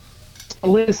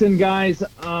 Listen, guys,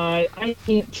 I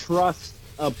can't trust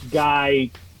a guy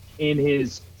in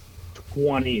his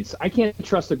 20s. I can't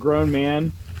trust a grown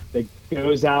man that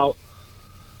goes out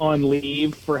on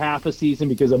leave for half a season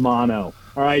because of mono.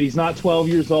 All right, he's not 12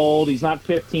 years old. He's not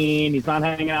 15. He's not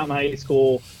hanging out in high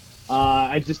school.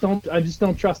 I just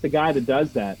don't trust the guy that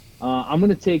does that. I'm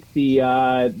going to take the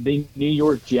New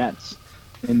York Jets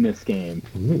in this game.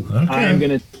 Ooh, okay. I'm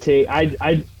going to take.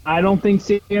 I don't think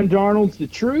Sam Darnold's the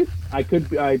truth.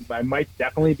 I might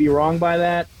definitely be wrong by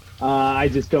that. I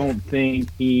just don't think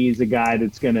he's a guy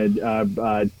that's going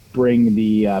to bring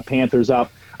the Panthers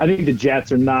up. I think the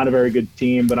Jets are not a very good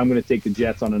team, but I'm going to take the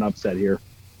Jets on an upset here.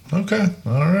 Okay.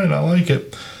 All right. I like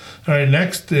it. All right.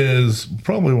 Next is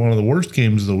probably one of the worst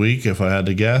games of the week, if I had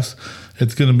to guess.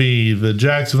 It's going to be the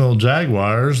Jacksonville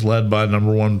Jaguars, led by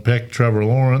number 1 pick Trevor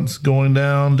Lawrence, going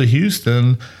down to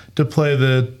Houston to play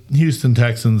the Houston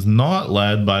Texans, not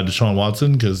led by Deshaun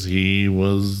Watson because he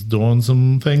was doing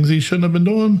some things he shouldn't have been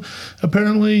doing,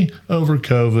 apparently, over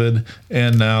COVID.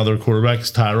 And now their quarterback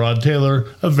is Tyrod Taylor,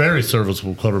 a very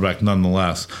serviceable quarterback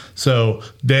nonetheless. So,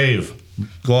 Dave,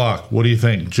 Glock, what do you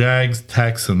think? Jags,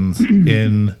 Texans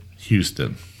in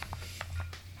Houston.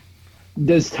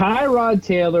 Does Tyrod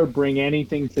Taylor bring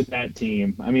anything to that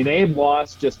team? I mean, they've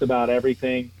lost just about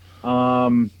everything.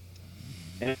 And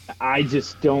I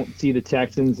just don't see the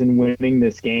Texans in winning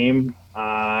this game.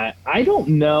 I don't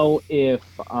know if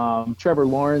Trevor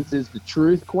Lawrence is the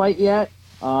truth quite yet.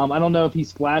 I don't know if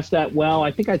he's flashed that well.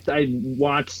 I think I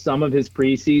watched some of his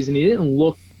preseason. He didn't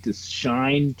look to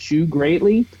shine too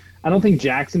greatly. I don't think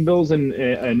Jacksonville's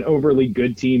an overly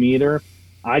good team either.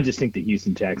 I just think the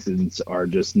Houston Texans are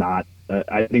just not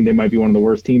I think they might be one of the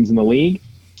worst teams in the league.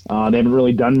 They haven't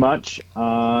really done much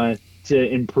to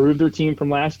improve their team from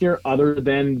last year other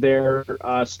than their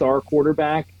star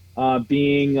quarterback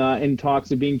being in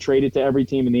talks of being traded to every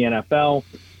team in the NFL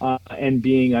and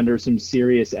being under some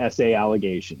serious SA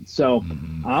allegations. So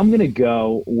I'm going to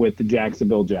go with the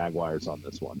Jacksonville Jaguars on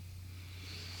this one.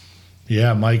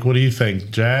 Yeah, Mike, what do you think?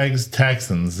 Jags,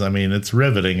 Texans. I mean, it's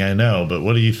riveting, I know, but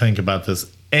what do you think about this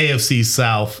AFC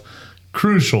South,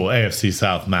 crucial AFC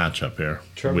South matchup here?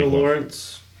 Trevor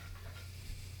Lawrence,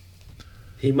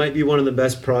 he might be one of the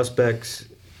best prospects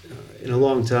in a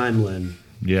long time, Len.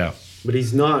 Yeah. But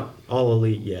he's not all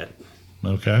elite yet.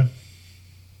 Okay.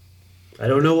 I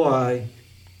don't know why,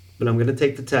 but I'm going to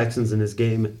take the Texans in this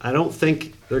game. I don't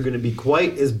think they're going to be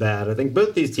quite as bad. I think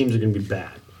both these teams are going to be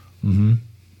bad. Mm-hmm.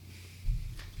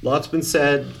 Lots been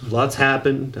said. Lots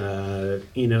happened.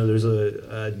 There's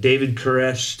a David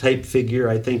Koresh type figure,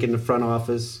 I think, in the front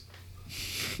office.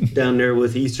 down there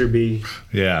with Easterby.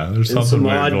 Yeah, there's And something some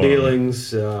weird odd going on.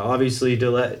 dealings. Obviously, to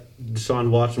let Deshaun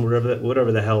Watson,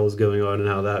 whatever the hell is going on and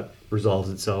how that resolves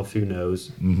itself, who knows?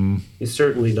 Mm-hmm. He's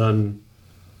certainly done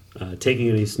taking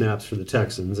any snaps for the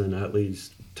Texans, and at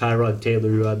least Tyrod Taylor,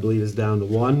 who I believe is down to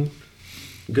one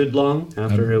good lung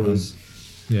after it was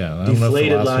Yeah, I don't know if the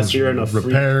deflated last one's year in a freak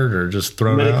repaired or just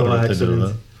thrown out. medical Or what they did with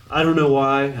accident. I don't know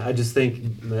why. I just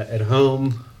think that at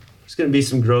home there's going to be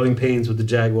some growing pains with the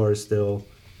Jaguars still.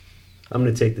 I'm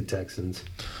going to take the Texans.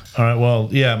 All right, well,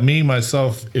 yeah,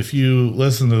 myself, if you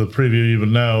listen to the preview, you would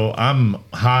know I'm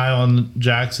high on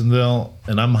Jacksonville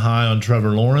and I'm high on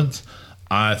Trevor Lawrence.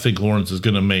 I think Lawrence is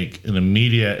going to make an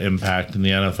immediate impact in the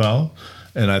NFL,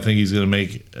 and I think he's going to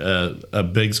make a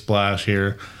big splash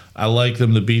here. I like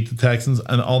them to beat the Texans,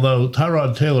 and although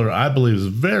Tyrod Taylor, I believe, is a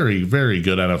very, very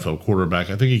good NFL quarterback,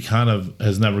 I think he kind of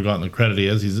has never gotten the credit he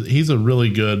has. He's a really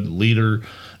good leader,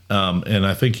 and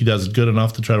I think he does good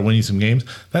enough to try to win you some games.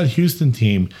 That Houston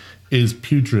team is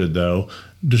putrid, though.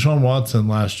 Deshaun Watson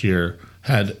last year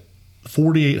had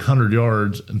 4,800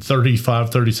 yards and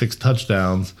 36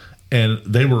 touchdowns, and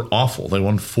they were awful. They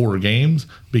won 4 games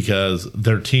because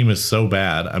their team is so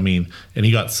bad. I mean, and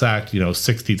he got sacked,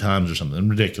 60 times or something.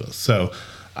 Ridiculous. So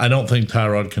I don't think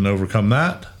Tyrod can overcome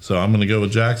that. So I'm going to go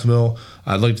with Jacksonville.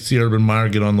 I'd like to see Urban Meyer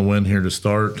get on the win here to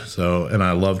start. So, and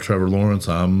I love Trevor Lawrence.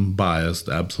 I'm biased,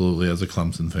 absolutely, as a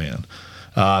Clemson fan.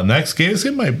 Next game,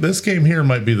 this game here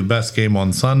might be the best game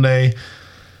on Sunday.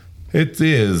 It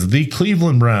is the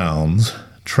Cleveland Browns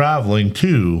traveling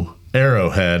to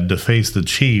Arrowhead to face the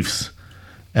Chiefs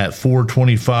at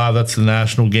 4:25. That's the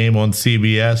national game on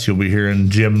CBS. You'll be hearing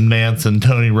Jim Nantz and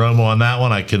Tony Romo on that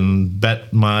one. I can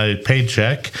bet my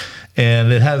paycheck.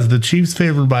 And it has the Chiefs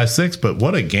favored by 6, but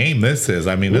what a game this is.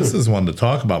 I mean, this is one to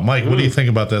talk about. Mike, what do you think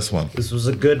about this one? This was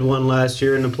a good one last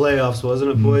year in the playoffs,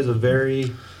 wasn't it, boys? A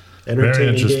very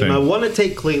entertaining game. I want to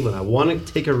take Cleveland. I want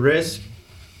to take a risk.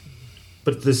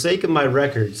 But for the sake of my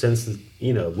record, since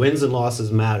wins and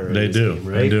losses matter in this game,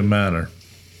 right? They do matter.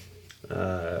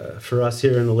 For us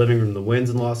here in the living room, the wins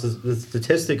and losses, the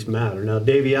statistics matter. Now,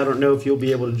 Davey, I don't know if you'll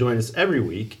be able to join us every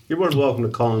week. You're more than welcome to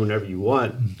call in whenever you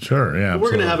want. Sure, yeah. We're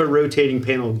going to have a rotating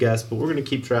panel of guests, but we're going to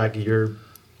keep track of your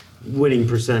winning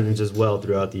percentage as well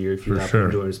throughout the year if you happen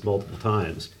to join us multiple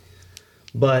times.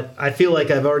 But I feel like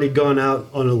I've already gone out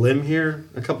on a limb here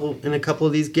in a couple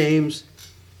of these games,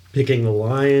 picking the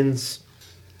Lions.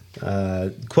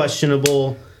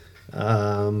 Questionable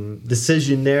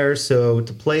decision there. So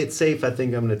to play it safe, I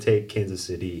think I'm going to take Kansas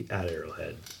City at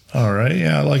Arrowhead. All right.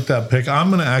 Yeah, I like that pick. I'm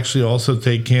going to actually also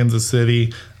take Kansas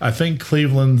City. I think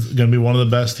Cleveland's going to be one of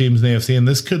the best teams in the AFC, and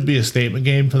this could be a statement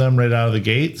game for them right out of the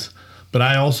gates. But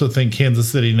I also think Kansas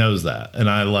City knows that. And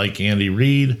I like Andy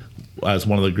Reid as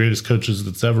one of the greatest coaches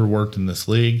that's ever worked in this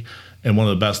league and one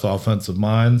of the best offensive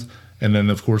minds. And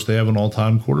then, of course, they have an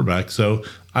all-time quarterback. So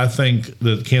I think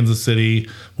that Kansas City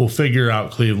will figure out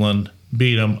Cleveland,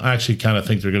 beat them. I actually kind of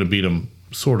think they're going to beat them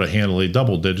sort of handily,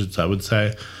 double digits, I would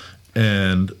say.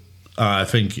 And I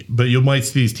think – but you might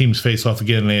see these teams face off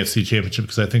again in the AFC Championship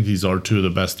because I think these are two of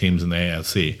the best teams in the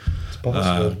AFC. It's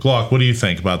possible. Glock, what do you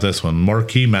think about this one?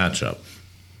 Marquee matchup.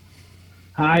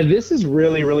 Hi, this is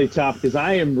really, really tough because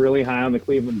I am really high on the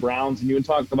Cleveland Browns. And you would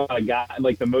talk about a guy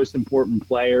like the most important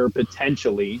player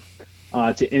potentially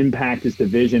to impact this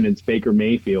division. It's Baker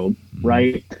Mayfield,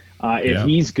 right? If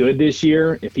he's good this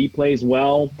year, if he plays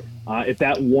well, if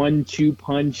that 1-2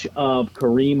 punch of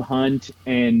Kareem Hunt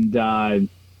and who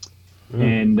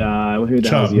the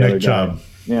hell's the other guy?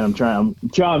 Yeah,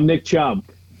 Nick Chubb.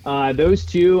 Those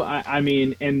two, I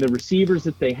mean, and the receivers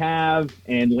that they have,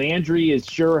 and Landry is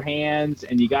sure hands,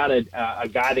 and you got a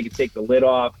guy that can take the lid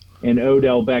off, and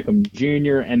Odell Beckham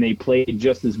Jr., and they played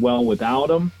just as well without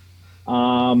him.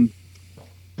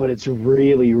 But it's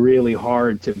really, really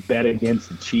hard to bet against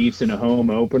the Chiefs in a home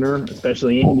opener,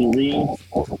 especially Andy Reid,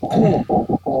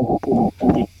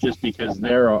 just because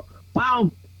they're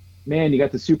man, you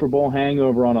got the Super Bowl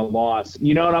hangover on a loss.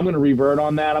 You know what? I'm going to revert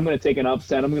on that. I'm going to take an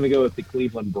upset. I'm going to go with the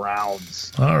Cleveland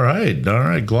Browns. All right.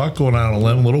 Glock going out on a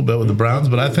limb a little bit with the Browns,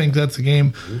 but I think that's a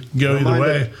game go either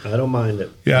way. I don't mind it.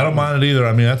 Yeah, I don't mind it either.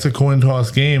 I mean, that's a coin toss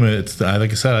game. It's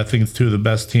like I said, I think it's two of the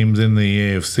best teams in the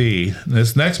AFC.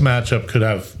 This next matchup could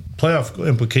have playoff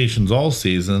implications all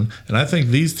season, and I think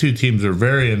these two teams are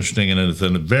very interesting, and it's a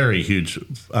very huge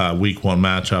Week 1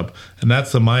 matchup, and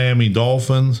that's the Miami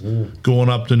Dolphins going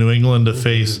up to New England to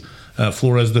face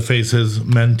Flores to face his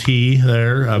mentee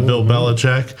there, Bill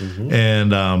Belichick,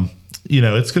 and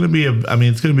it's going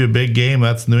to be a big game.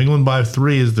 That's New England by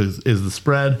 3 is the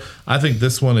spread. I think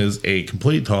this one is a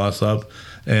complete toss up.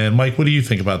 And Mike, what do you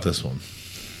think about this one?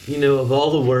 Of all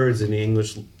the words in the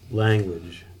English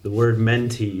language. The word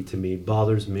mentee to me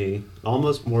bothers me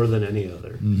almost more than any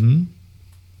other. Mm-hmm.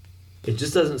 It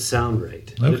just doesn't sound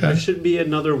right. Okay. There should be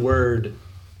another word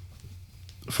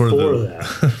for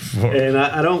that. And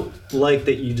I don't like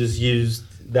that you just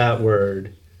used that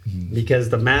word because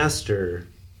the master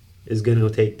is going to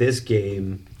take this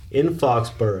game in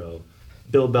Foxborough.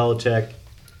 Bill Belichick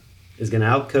is going to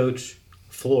outcoach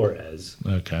Flores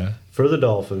for the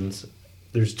Dolphins.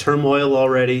 There's turmoil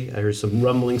already. I heard some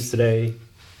rumblings today.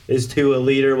 Is Tua a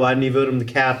leader? Why didn't he vote him the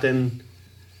captain?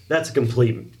 That's a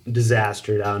complete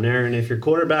disaster down there. And if your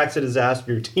quarterback's a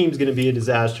disaster, your team's going to be a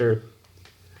disaster.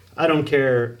 I don't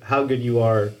care how good you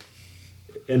are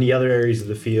in the other areas of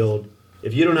the field.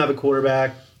 If you don't have a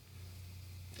quarterback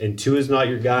and Tua's not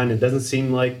your guy and it doesn't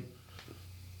seem like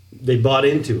they bought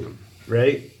into him,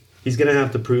 right? He's going to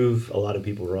have to prove a lot of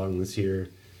people wrong this year.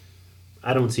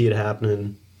 I don't see it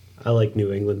happening. I like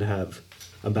New England to have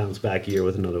a bounce-back year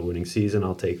with another winning season.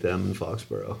 I'll take them in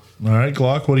Foxborough. All right,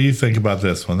 Glock, what do you think about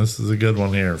this one? This is a good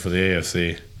one here for the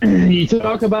AFC. You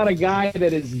talk about a guy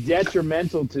that is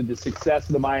detrimental to the success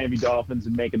of the Miami Dolphins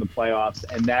in making the playoffs,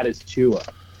 and that is Tua.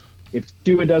 If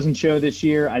Tua doesn't show this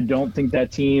year, I don't think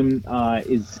that team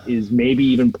is maybe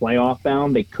even playoff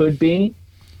bound. They could be.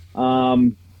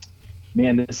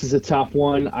 Man, this is a tough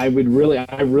one. I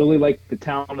really like the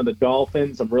talent of the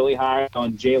Dolphins. I'm really high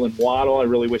on Jalen Waddle. I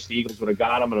really wish the Eagles would have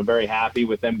got him, and I'm very happy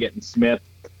with them getting Smith.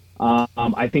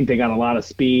 I think they got a lot of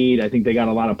speed. I think they got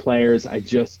a lot of players. I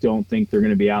just don't think they're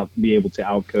going to be able to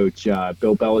outcoach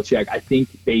Bill Belichick. I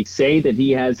think they say that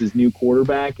he has his new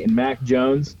quarterback in Mac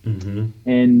Jones,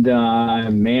 and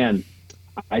man,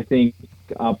 I think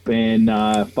up in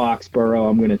Foxborough,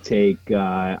 I'm going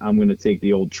to take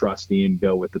the old trusty and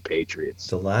go with the Patriots.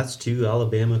 The last two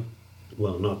Alabama,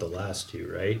 well, not the last two,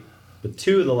 right? But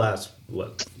two of the last,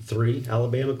 three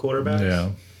Alabama quarterbacks?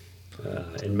 Yeah.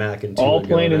 And Mac and Tua all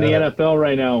playing in the NFL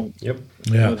right now. Yep.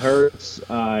 Yeah. With Hurts.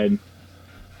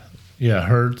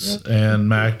 Hurts and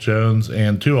Mac Jones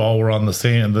and Tua all were on the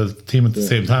team at the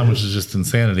same time, which is just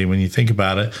insanity when you think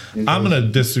about it. I'm going to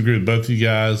disagree with both of you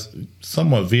guys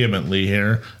somewhat vehemently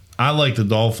here. I like the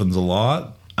Dolphins a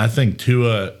lot. I think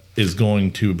Tua is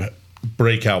going to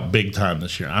break out big time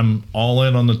this year. I'm all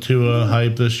in on the Tua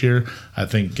hype this year. I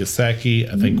think Gesicki,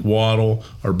 I think Waddle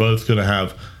are both going to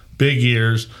have big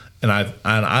years. And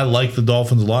I like the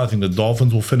Dolphins a lot. I think the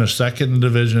Dolphins will finish second in the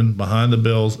division behind the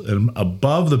Bills and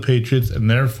above the Patriots, and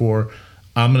therefore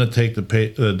I'm going to take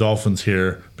the Dolphins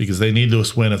here because they need to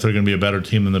win if they're going to be a better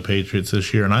team than the Patriots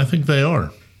this year, and I think they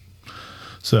are.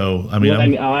 So, I mean,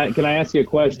 can I ask you a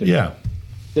question? Yeah.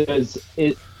 Do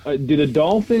the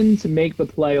Dolphins make the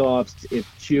playoffs if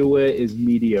Tua is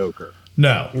mediocre?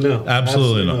 No,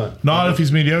 absolutely not. Not if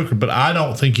he's mediocre, but I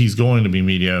don't think he's going to be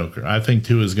mediocre. I think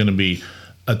Tua is going to be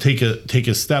take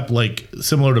a step like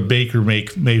similar to Baker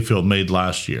Mayfield made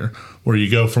last year, where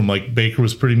you go from like Baker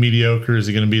was pretty mediocre. Is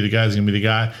he going to be the guy? Is he going to be the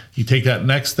guy? You take that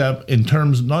next step in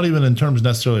terms, not even in terms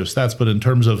necessarily of stats, but in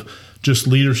terms of just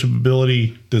leadership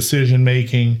ability, decision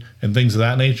making, and things of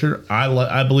that nature.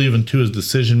 I believe in Tua's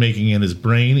decision making in his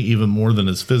brain even more than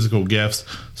his physical gifts.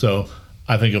 So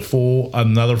I think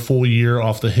another full year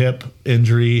off the hip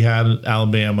injury he had at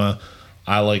Alabama.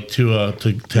 I like Tua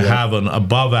to have an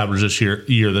above average this year,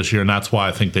 and that's why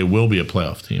I think they will be a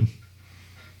playoff team.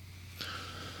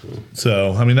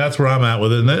 So, I mean, that's where I'm at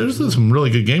with it. And there's some really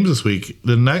good games this week.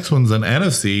 The next one's an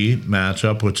NFC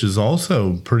matchup, which is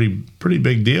also pretty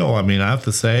big deal. I mean, I have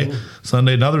to say,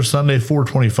 another Sunday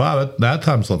 4:25. That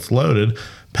time slot's loaded.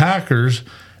 Packers,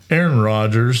 Aaron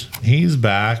Rodgers, he's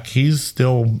back. He's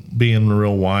still being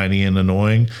real whiny and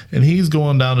annoying, and he's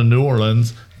going down to New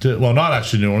Orleans. Not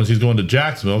actually New Orleans. He's going to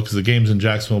Jacksonville because the game's in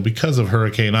Jacksonville because of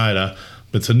Hurricane Ida.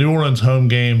 But it's a New Orleans home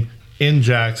game in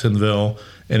Jacksonville,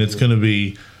 and it's going to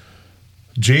be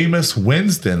Jameis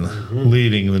Winston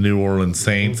leading the New Orleans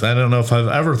Saints. I don't know if I've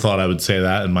ever thought I would say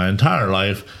that in my entire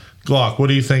life. Glock, what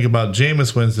do you think about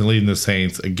Jameis Winston leading the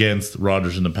Saints against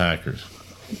Rodgers and the Packers?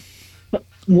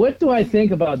 What do I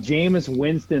think about Jameis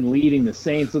Winston leading the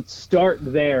Saints? Let's start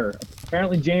there.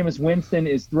 Apparently, Jameis Winston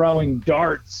is throwing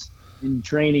darts in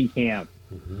training camp.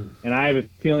 And I have a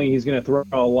feeling he's going to throw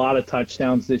a lot of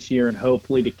touchdowns this year and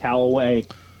hopefully to Callaway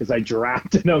because I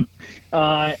drafted him.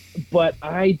 But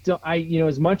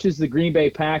as much as the Green Bay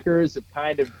Packers have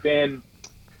kind of been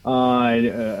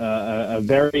a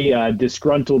very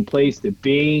disgruntled place to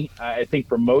be, I think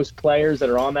for most players that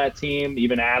are on that team,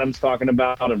 even Adams talking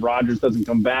about if Rodgers doesn't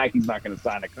come back, he's not going to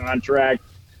sign a contract.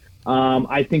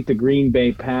 I think the Green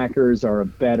Bay Packers are a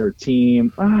better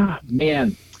team.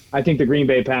 I think the Green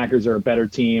Bay Packers are a better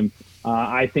team.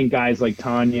 I think guys like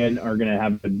Tanya are going to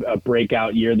have a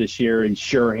breakout year this year in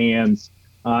sure hands.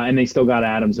 And they still got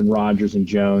Adams and Rodgers and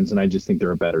Jones, and I just think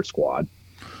they're a better squad.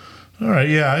 All right,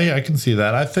 yeah, I can see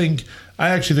that. I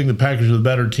actually think the Packers are the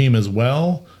better team as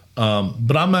well.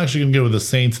 But I'm actually going to go with the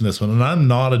Saints in this one, and I'm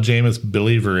not a Jameis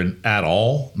believer at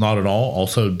all, not at all.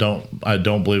 Also, I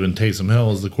don't believe in Taysom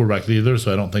Hill as the quarterback either,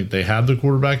 so I don't think they have the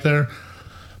quarterback there.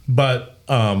 But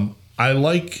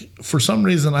for some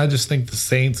reason, I just think the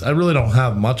Saints. I really don't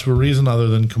have much of a reason other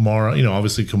than Kamara.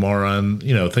 Obviously Kamara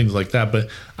and things like that. But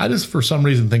I just for some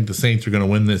reason think the Saints are going to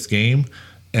win this game.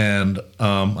 And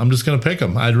I'm just going to pick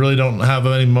them. I really don't have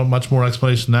much more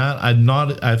explanation than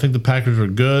that. I think the Packers are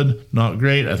good, not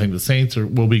great. I think the Saints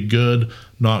will be good,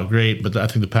 not great. But I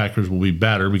think the Packers will be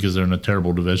better because they're in a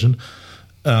terrible division.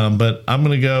 But I'm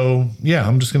going to go. Yeah,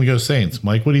 I'm just going to go Saints.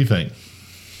 Mike, what do you think?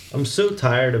 I'm so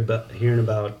tired of hearing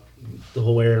about the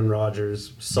whole Aaron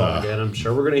Rodgers saga, and I'm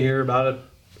sure we're going to hear about it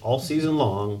all season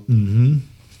long. Mm-hmm.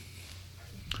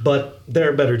 But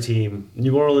they're a better team.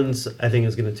 New Orleans, I think,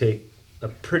 is going to take a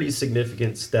pretty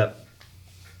significant step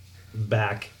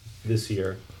back this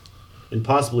year and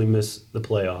possibly miss the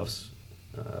playoffs.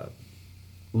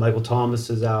 Michael Thomas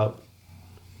is out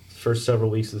first several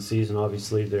weeks of the season.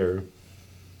 Obviously, they're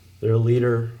a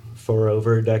leader for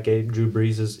over a decade. Drew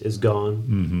Brees is gone.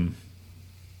 Mm-hmm.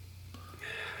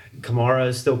 Kamara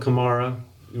is still Kamara,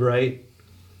 right?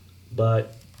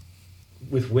 But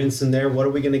with Winston there, what are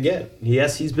we going to get?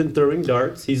 Yes, he's been throwing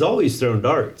darts. He's always thrown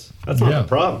darts. That's not the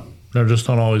problem. They're just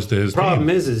not always to his problem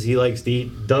team. is he likes to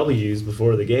eat W's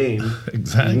before the game.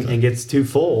 Exactly. And gets too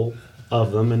full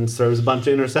of them and throws a bunch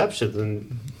of interceptions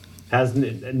and has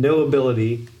no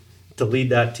ability to lead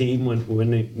that team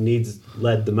when it needs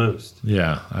led the most.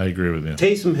 Yeah, I agree with you.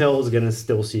 Taysom Hill is going to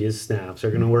still see his snaps.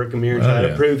 They're going to work him here and try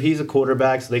to prove he's a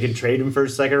quarterback so they can trade him for a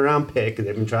second-round pick.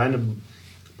 They've been trying to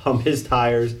pump his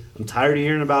tires. I'm tired of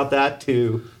hearing about that,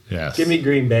 too. Yes. Give me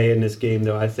Green Bay in this game,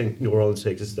 though. I think New Orleans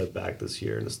takes a step back this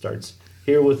year, and it starts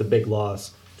here with a big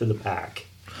loss to the Pack.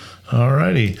 All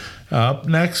righty. Up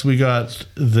next, we got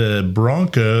the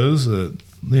Broncos.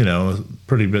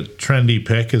 Pretty bit trendy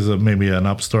pick as maybe an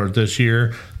upstart this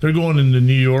year. They're going into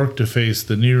New York to face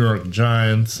the New York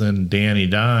Giants and Danny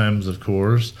Dimes, of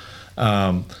course.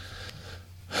 Glock,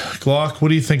 what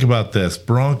do you think about this?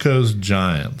 Broncos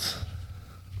Giants.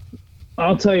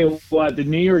 I'll tell you what, the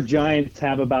New York Giants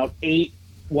have about 8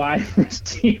 wide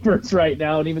receivers right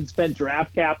now and even spent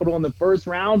draft capital in the first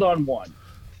round on one.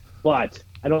 But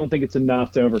I don't think it's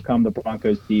enough to overcome the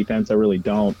Broncos defense. I really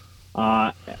don't.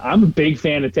 I'm a big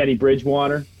fan of Teddy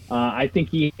Bridgewater. I think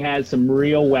he has some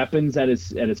real weapons at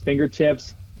his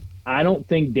fingertips. I don't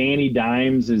think Danny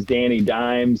Dimes is Danny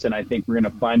Dimes, and I think we're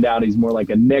going to find out he's more like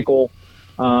a nickel.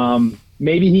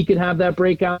 Maybe he could have that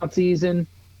breakout season.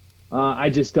 I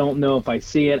just don't know if I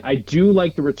see it. I do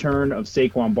like the return of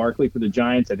Saquon Barkley for the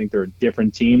Giants. I think they're a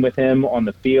different team with him on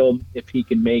the field if he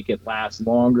can make it last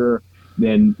longer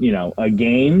than a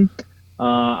game.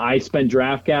 I spent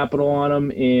draft capital on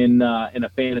him in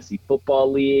a fantasy football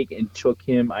league and took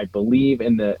him, I believe,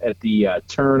 at the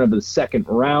turn of the second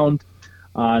round.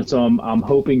 So I'm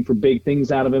hoping for big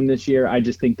things out of him this year. I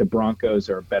just think the Broncos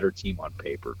are a better team on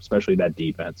paper, especially that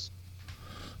defense.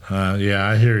 Yeah,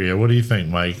 I hear you. What do you think,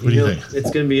 Mike? What do you think?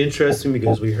 It's going to be interesting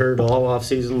because we heard all off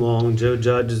season long Joe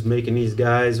Judge is making these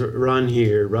guys run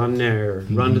here, run there,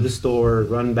 run to the store,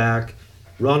 run back.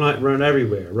 Run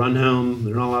everywhere. Run home.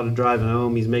 They're not allowed to drive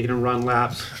home. He's making them run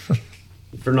laps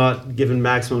for not giving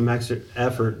maximum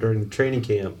effort during the training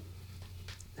camp.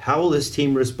 How will this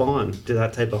team respond to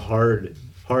that type of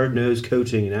hard-nosed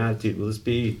coaching and attitude? Will this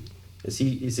be? Is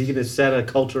he going to set a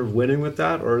culture of winning with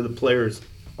that, or are the players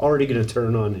already going to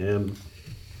turn on him?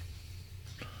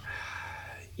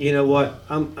 You know what?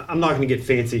 I'm not going to get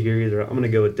fancy here either. I'm going to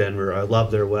go with Denver. I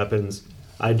love their weapons.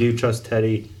 I do trust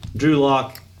Teddy. Drew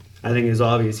Lock, I think it's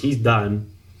obvious he's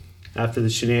done after the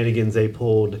shenanigans they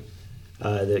pulled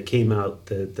that came out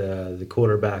that the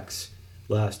quarterbacks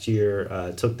last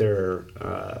year took their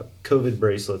COVID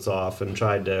bracelets off and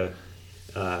tried to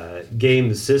game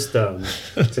the system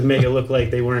to make it look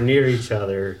like they weren't near each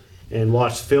other and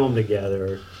watched film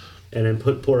together and then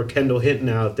put poor Kendall Hinton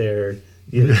out there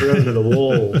get thrown to the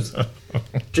wolves.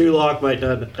 Drew Lock might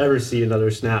not ever see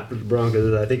another snap for the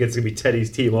Broncos. I think it's going to be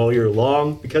Teddy's team all year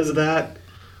long because of that.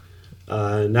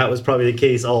 And that was probably the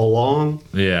case all along.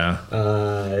 Yeah.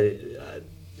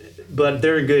 But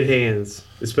they're in good hands,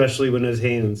 especially when those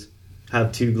hands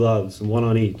have 2 gloves, one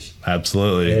on each.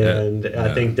 Absolutely. And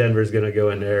I think Denver's going to go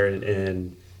in there,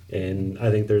 and I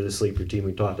think they're the sleeper team.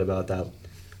 We talked about that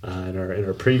in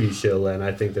our preview show, Len.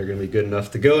 I think they're going to be good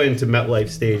enough to go into MetLife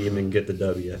Stadium and get the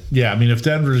W. Yeah, I mean, if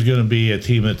Denver's going to be a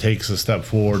team that takes a step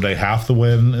forward, they have to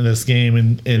win in this game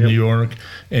in New York,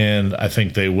 and I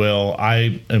think they will.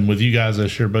 And with you guys, I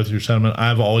share both your sentiment.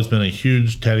 I've always been a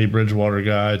huge Teddy Bridgewater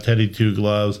guy, Teddy Two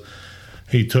Gloves.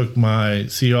 He took my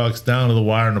Seahawks down to the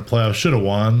wire in the playoffs. Should have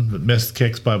won, but missed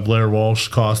kicks by Blair Walsh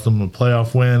cost him a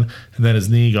playoff win, and then his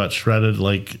knee got shredded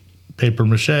like paper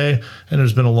mache, and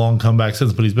there's been a long comeback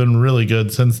since, but he's been really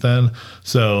good since then.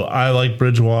 So I like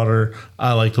Bridgewater.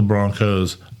 I like the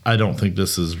Broncos. I don't think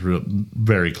this is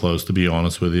very close, to be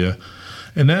honest with you.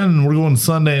 And then we're going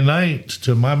Sunday night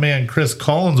to my man Chris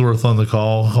Collinsworth on the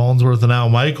call, Collinsworth and Al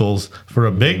Michaels, for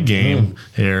a big game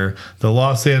here. The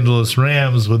Los Angeles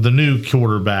Rams with the new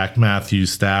quarterback, Matthew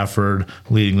Stafford,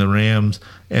 leading the Rams.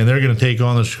 And they're going to take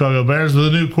on the Chicago Bears with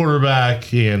a new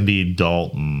quarterback, Andy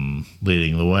Dalton,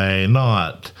 leading the way.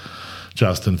 Not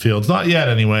Justin Fields. Not yet,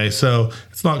 anyway. So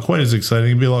it's not quite as exciting.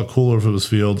 It'd be a lot cooler if it was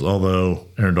Fields, although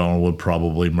Aaron Donald would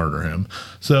probably murder him.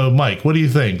 So, Mike, what do you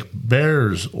think?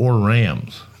 Bears or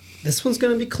Rams? This one's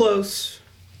going to be close.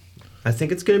 I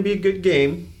think it's going to be a good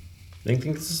game. I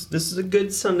think this is a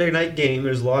good Sunday night game.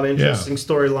 There's a lot of interesting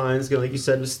storylines, like you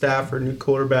said, with Stafford, new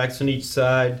quarterbacks on each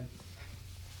side.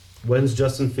 When's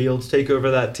Justin Fields take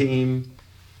over that team?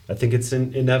 I think it's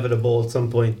inevitable at some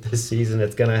point this season.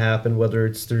 It's going to happen, whether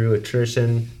it's through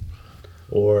attrition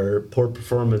or poor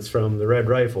performance from the Red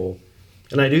Rifle.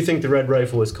 And I do think the Red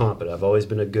Rifle is competent. I've always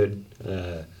been a good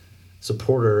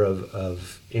supporter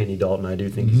of Andy Dalton. I do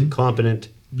think he's a competent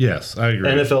Yes, I agree.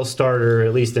 NFL starter,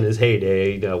 at least in his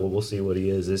heyday. We'll see what he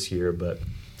is this year. But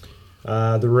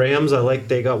the Rams,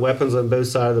 they got weapons on both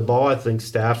sides of the ball. I think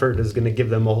Stafford is going to give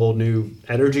them a whole new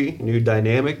energy, new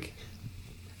dynamic.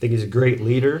 I think he's a great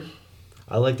leader.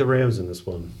 I like the Rams in this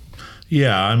one.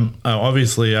 Yeah,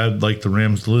 obviously I'd like the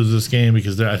Rams to lose this game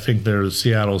because I think they're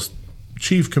Seattle's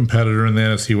chief competitor in the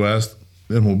NFC West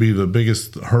and will be the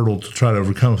biggest hurdle to try to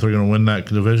overcome if they're going to win that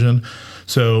division.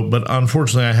 So, but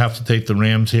unfortunately, I have to take the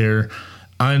Rams here.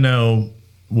 I know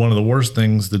one of the worst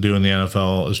things to do in the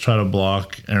NFL is try to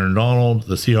block Aaron Donald.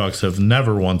 The Seahawks have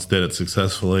never once did it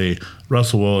successfully.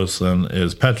 Russell Wilson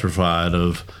is petrified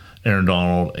of Aaron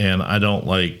Donald, and I don't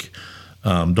like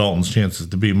Dalton's chances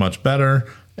to be much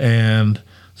better. And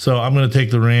so I'm going to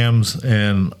take the Rams,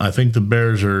 and I think the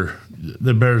Bears are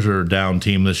a down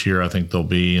team this year. I think they'll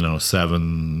be,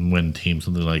 7-win team,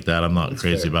 something like that. I'm not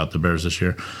crazy about the Bears this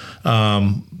year.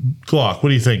 Glock, what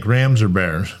do you think, Rams or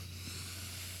Bears?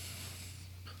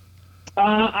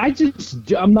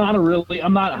 I'm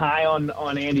not high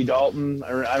on Andy Dalton.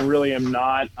 I really am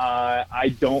not.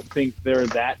 I don't think they're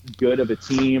that good of a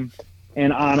team.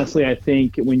 And honestly, I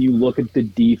think when you look at the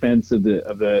defense of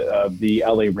the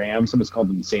LA Rams, almost called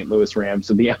them the St. Louis Rams,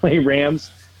 so the LA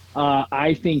Rams,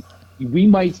 I think we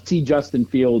might see Justin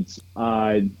Fields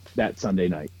that Sunday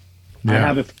night. Yeah. I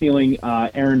have a feeling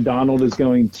Aaron Donald is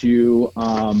going to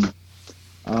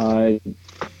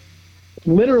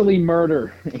literally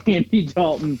murder Andy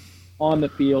Dalton on the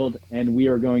field, and we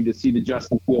are going to see the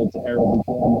Justin Fields era.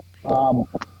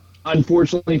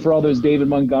 Unfortunately for all those David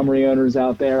Montgomery owners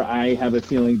out there, I have a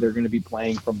feeling they're going to be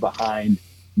playing from behind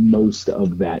most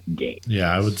of that game.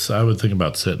 Yeah, I would think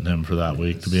about sitting him for that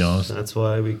week, to be honest. That's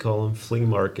why we call him Flea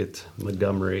Market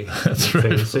Montgomery. That's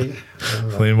right.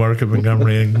 Flea Market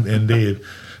Montgomery, indeed.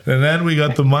 And then we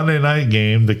got the Monday night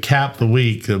game to cap the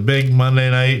week, the big Monday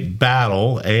night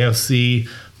battle, AFC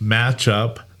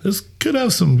matchup. This could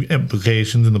have some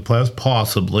implications in the playoffs,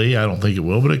 possibly. I don't think it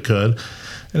will, but it could.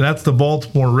 And that's the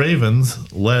Baltimore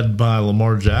Ravens, led by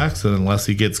Lamar Jackson, unless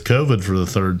he gets COVID for the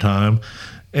third time.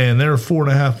 And they're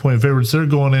 4.5-point favorites. They're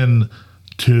going in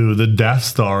to the Death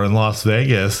Star in Las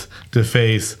Vegas to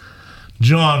face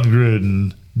John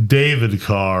Gruden, Derek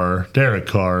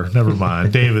Carr, never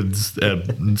mind. David's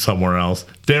somewhere else.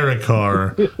 Derek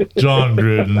Carr, John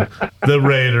Gruden, the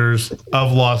Raiders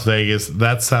of Las Vegas.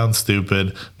 That sounds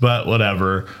stupid, but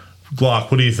whatever.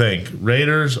 Glock, what do you think?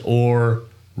 Raiders or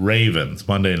Ravens,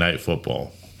 Monday Night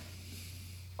Football?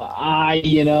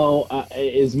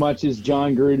 As much as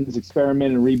John Gruden's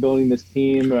experimented in rebuilding this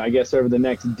team, I guess over the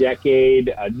next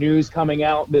decade, news coming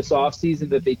out this offseason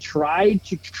that they tried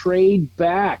to trade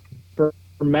back for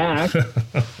Mac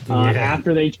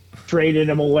after they traded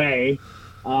him away.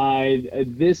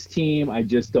 This team, I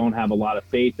just don't have a lot of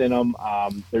faith in them.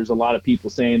 There's a lot of people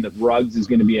saying that Ruggs is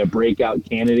going to be a breakout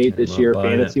candidate this year,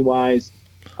 fantasy-wise.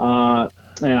 And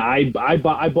I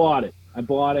bought it. I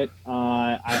bought it.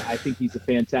 I think he's a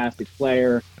fantastic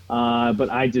player, but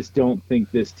I just don't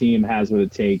think this team has what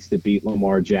it takes to beat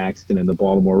Lamar Jackson and the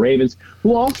Baltimore Ravens,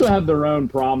 who also have their own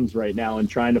problems right now in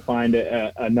trying to find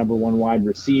a number one wide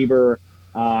receiver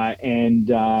and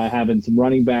having some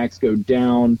running backs go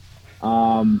down.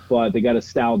 But they got a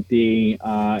stout D,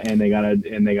 and they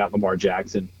got Lamar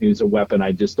Jackson, who's a weapon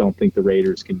I just don't think the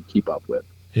Raiders can keep up with.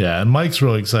 Yeah, and Mike's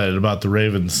really excited about the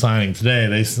Ravens signing today.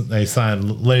 They signed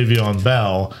Le'Veon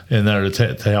Bell in there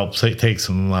to help take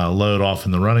some load off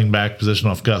in the running back position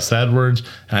off Gus Edwards.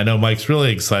 And I know Mike's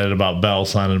really excited about Bell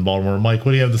signing in Baltimore. Mike,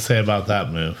 what do you have to say about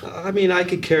that move? I mean, I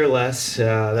could care less.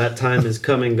 That time is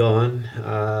come and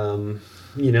gone.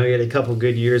 He had a couple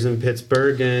good years in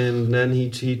Pittsburgh, and then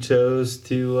he chose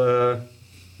to,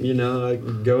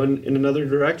 go in another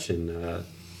direction.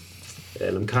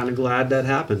 And I'm kind of glad that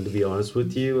happened, to be honest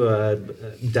with you.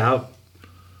 Doubt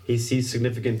he sees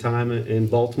significant time in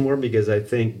Baltimore because I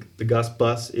think the Gus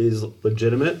bus is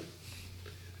legitimate.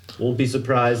 Won't be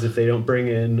surprised if they don't bring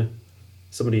in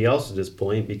somebody else at this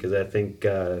point because I think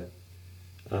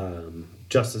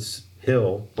Justice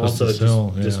Hill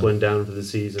just went down for the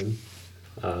season.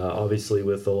 Obviously,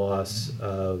 with the loss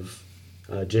of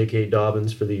J.K.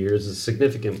 Dobbins for the year is a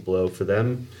significant blow for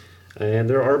them. And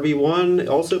their RB1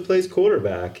 also plays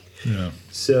quarterback. Yeah.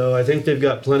 So I think they've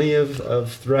got plenty of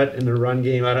threat in the run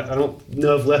game. I don't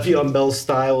know if Le'Veon Bell's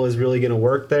style is really going to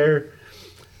work there.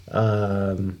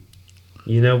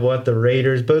 You know what? The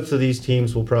Raiders, both of these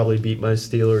teams will probably beat my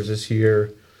Steelers this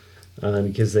year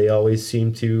because they always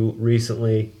seem to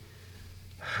recently.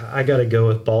 I got to go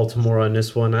with Baltimore on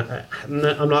this one.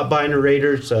 I'm not buying the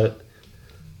Raiders.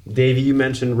 Davey, you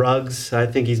mentioned Ruggs. I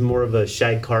think he's more of a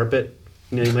shag carpet.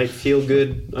 You might feel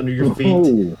good under your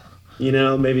feet.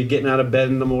 Maybe getting out of bed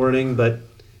in the morning, but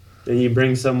then you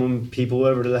bring people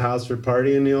over to the house for a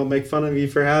party, and they'll make fun of you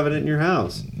for having it in your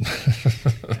house.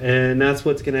 And that's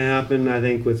what's going to happen, I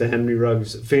think, with the Henry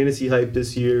Ruggs fantasy hype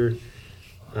this year.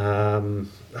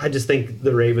 I just think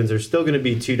the Ravens are still going to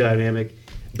be too dynamic.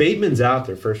 Bateman's out.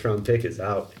 Their first-round pick is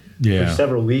out for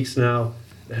several weeks now.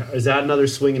 Is that another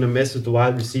swing and a miss with the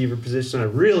wide receiver position? I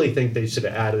really think they should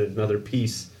have added another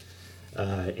piece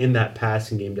in that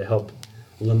passing game to help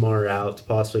Lamar out,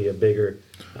 possibly a bigger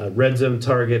red zone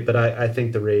target. But I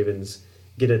think the Ravens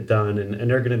get it done, and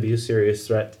they're going to be a serious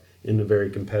threat in the very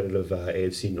competitive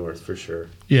AFC North for sure.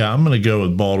 Yeah, I'm going to go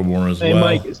with Baltimore as well.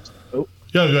 Mike,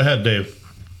 Yeah, go ahead, Dave.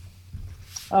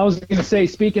 I was going to say,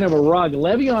 speaking of a rug,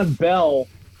 Le'Veon Bell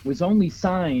was only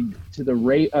signed to the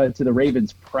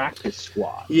Ravens practice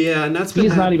squad. Yeah, and that's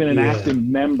he's not even an active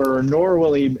member, nor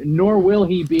will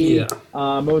he be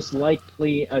most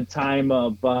likely a time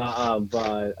of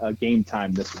game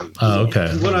time this week. Oh,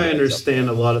 okay. What I understand,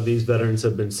 a lot of these veterans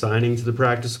have been signing to the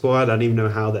practice squad. I don't even know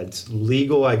how that's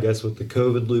legal. I guess with the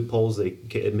COVID loopholes,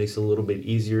 it makes it a little bit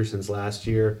easier since last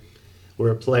year, where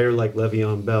a player like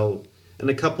Le'Veon Bell. And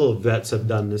a couple of vets have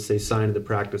done this. They signed the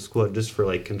practice squad just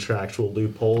for contractual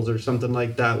loopholes or something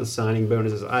like that with signing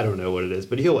bonuses. I don't know what it is,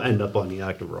 but he'll end up on the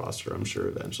active roster, I'm sure,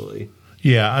 eventually.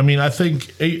 Yeah, I mean, I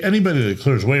think anybody that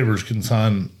clears waivers can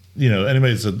sign.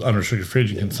 Anybody that's an unrestricted free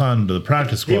agent can sign to the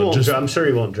practice squad. I'm sure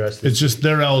he won't dress. It's just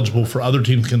they're eligible for other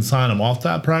teams can sign them off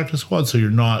that practice squad, so you're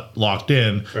not locked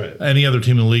in. Right. Any other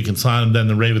team in the league can sign them. Then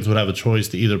the Ravens would have a choice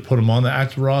to either put them on the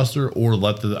active roster or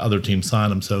let the other team sign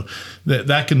them. So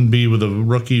that can be with a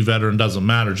rookie, veteran, doesn't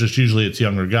matter. Just usually it's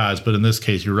younger guys, but in this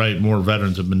case, you're right. More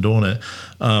veterans have been doing it.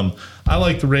 I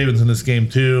like the Ravens in this game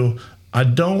too. I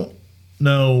don't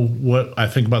know what I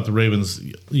think about the Ravens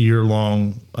year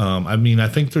long. I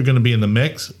think they're going to be in the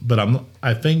mix, but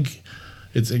I think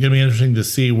it's going to be interesting to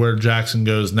see where Jackson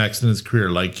goes next in his career.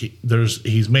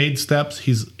 He's made steps.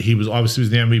 He was obviously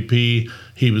the MVP.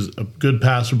 He was a good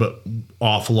passer, but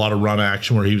off a lot of run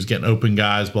action where he was getting open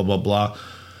guys. Blah blah blah.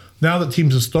 Now that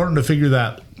teams are starting to figure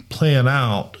that plan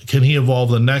out, can he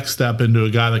evolve the next step into a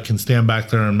guy that can stand back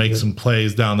there and make some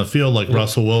plays down the field like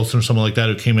Russell Wilson or someone like that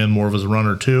who came in more of as a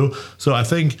runner too? So I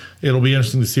think it'll be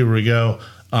interesting to see where we go.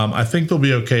 I think they'll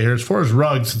be okay here. As far as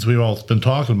Ruggs, since we've all been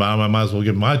talking about him, I might as well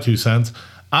give my 2 cents.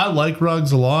 I like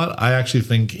Ruggs a lot. I actually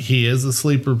think he is a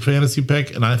sleeper fantasy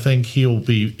pick, and I think he'll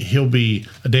be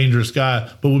a dangerous guy,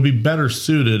 but would be better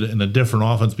suited in a different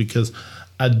offense because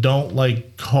I don't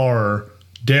like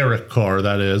Derek Carr,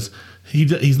 that is.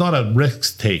 He's not a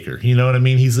risk taker. You know what I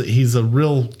mean? He's a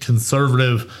real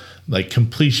conservative,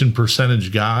 completion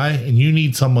percentage guy, and you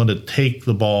need someone to take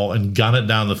the ball and gun it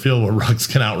down the field where Ruggs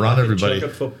can outrun everybody. Chuck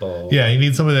a football. Yeah, you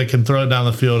need somebody that can throw it down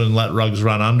the field and let Ruggs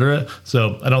run under it.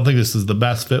 So I don't think this is the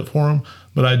best fit for him,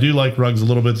 but I do like Ruggs a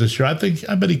little bit this year. I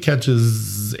bet he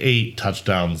catches 8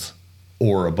 touchdowns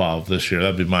or above this year.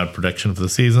 That'd be my prediction for the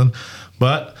season.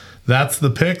 But that's the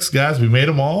picks, guys. We made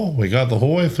them all. We got the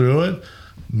whole way through it.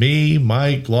 Me,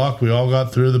 Mike, Locke, we all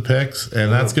got through the picks,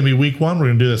 and that's going to be week 1. We're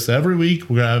going to do this every week.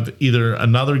 We're going to have either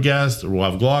another guest, or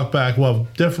we'll have Glock back. We'll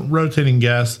have different rotating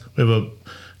guests. We have an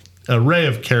array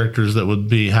of characters that would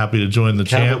be happy to join the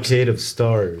champs. Cavalcade of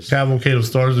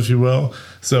stars, if you will.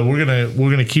 So we're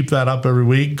gonna keep that up every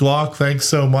week. Glock, thanks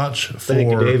so much for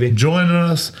joining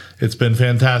us. It's been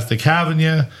fantastic having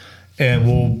you.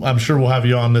 And I'm sure we'll have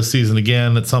you on this season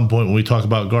again at some point when we talk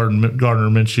about Gardner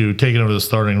Minshew taking over the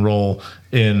starting role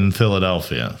in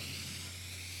Philadelphia.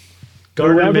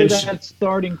 Whoever that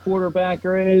starting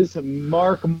quarterbacker is,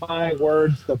 mark my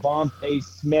words, Devontae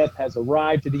Smith has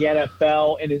arrived to the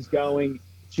NFL and is going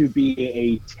to be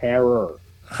a terror.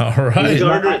 All right. He's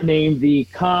not named the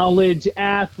college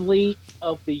athlete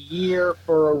of the year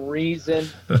for a reason.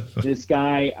 This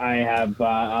guy, I'm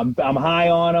high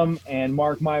on him, and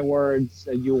mark my words,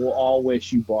 you will all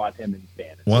wish you bought him in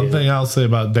fantasy. One thing I'll say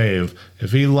about Dave,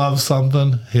 if he loves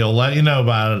something, he'll let you know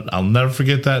about it. I'll never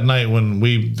forget that night when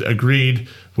we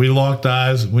locked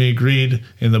eyes, we agreed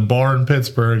in the bar in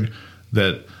Pittsburgh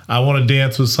that I Want to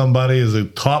Dance with Somebody is a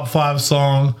top 5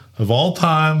 song of all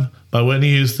time by Whitney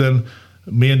Houston.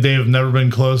 Me and Dave have never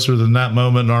been closer than that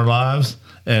moment in our lives,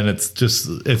 and it's just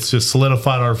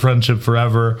solidified our friendship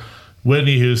forever.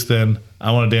 Whitney Houston,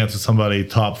 I Want to Dance with Somebody,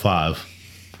 top 5.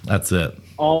 That's it.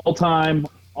 All-time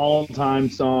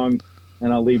song,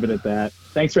 and I'll leave it at that.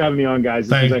 Thanks for having me on, guys.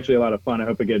 This was actually a lot of fun. I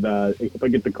hope I get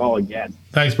the call again.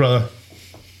 Thanks, brother.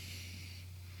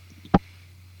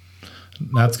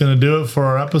 That's going to do it for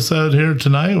our episode here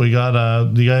tonight. We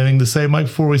got, do you got anything to say, Mike,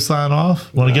 before we sign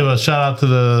off? Want to give a shout out to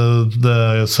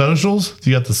the socials? Do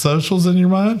you got the socials in your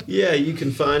mind? Yeah, you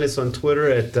can find us on Twitter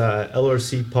at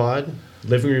LRC Pod,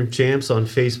 Living Room Champs on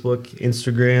Facebook,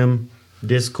 Instagram,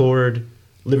 Discord,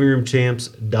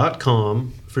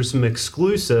 livingroomchamps.com for some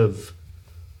exclusive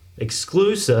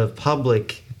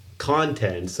public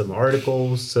content, some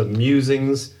articles, some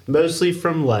musings, mostly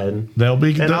from Len. They'll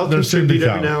be, and I'll contribute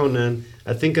every now and then.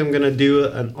 I think I'm going to do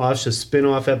a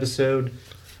spin-off episode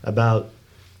about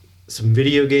some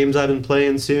video games I've been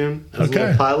playing soon. As a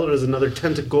little pilot, as another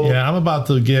tentacle. Yeah, I'm about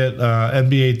to get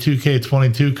NBA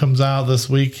 2K22 comes out this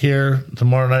week here,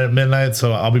 tomorrow night at midnight,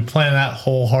 so I'll be playing that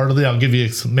wholeheartedly. I'll give you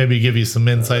some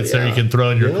insights there you can throw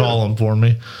in your column for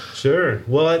me. Sure.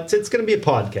 Well, it's going to be a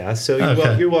podcast, so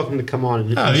you're welcome to come on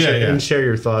and share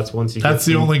your thoughts once you. That's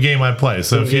the only game I play.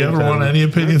 So if you ever want any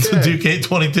opinions on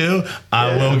 2K22,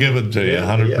 I will give it to you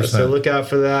 100%. Yeah, so look out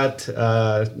for that.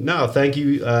 Thank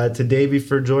you to Davey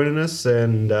for joining us,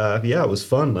 and it was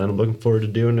fun, man. I'm looking forward to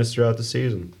doing this throughout the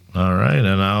season. All right,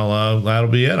 and that'll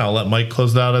be it. I'll let Mike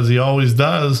close it out as he always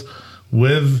does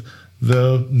with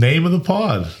the name of the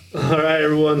pod. All right,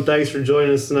 everyone. Thanks for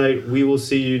joining us tonight. We will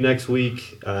see you next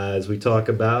week as we talk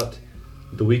about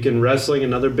the weekend wrestling.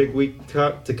 Another big week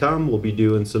to come. We'll be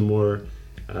doing some more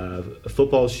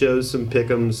football shows, some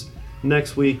pick'ems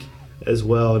next week as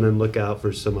well, and then look out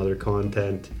for some other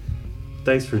content.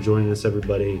 Thanks for joining us,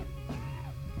 everybody,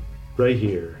 right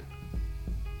here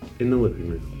in the living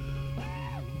room.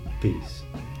 Peace.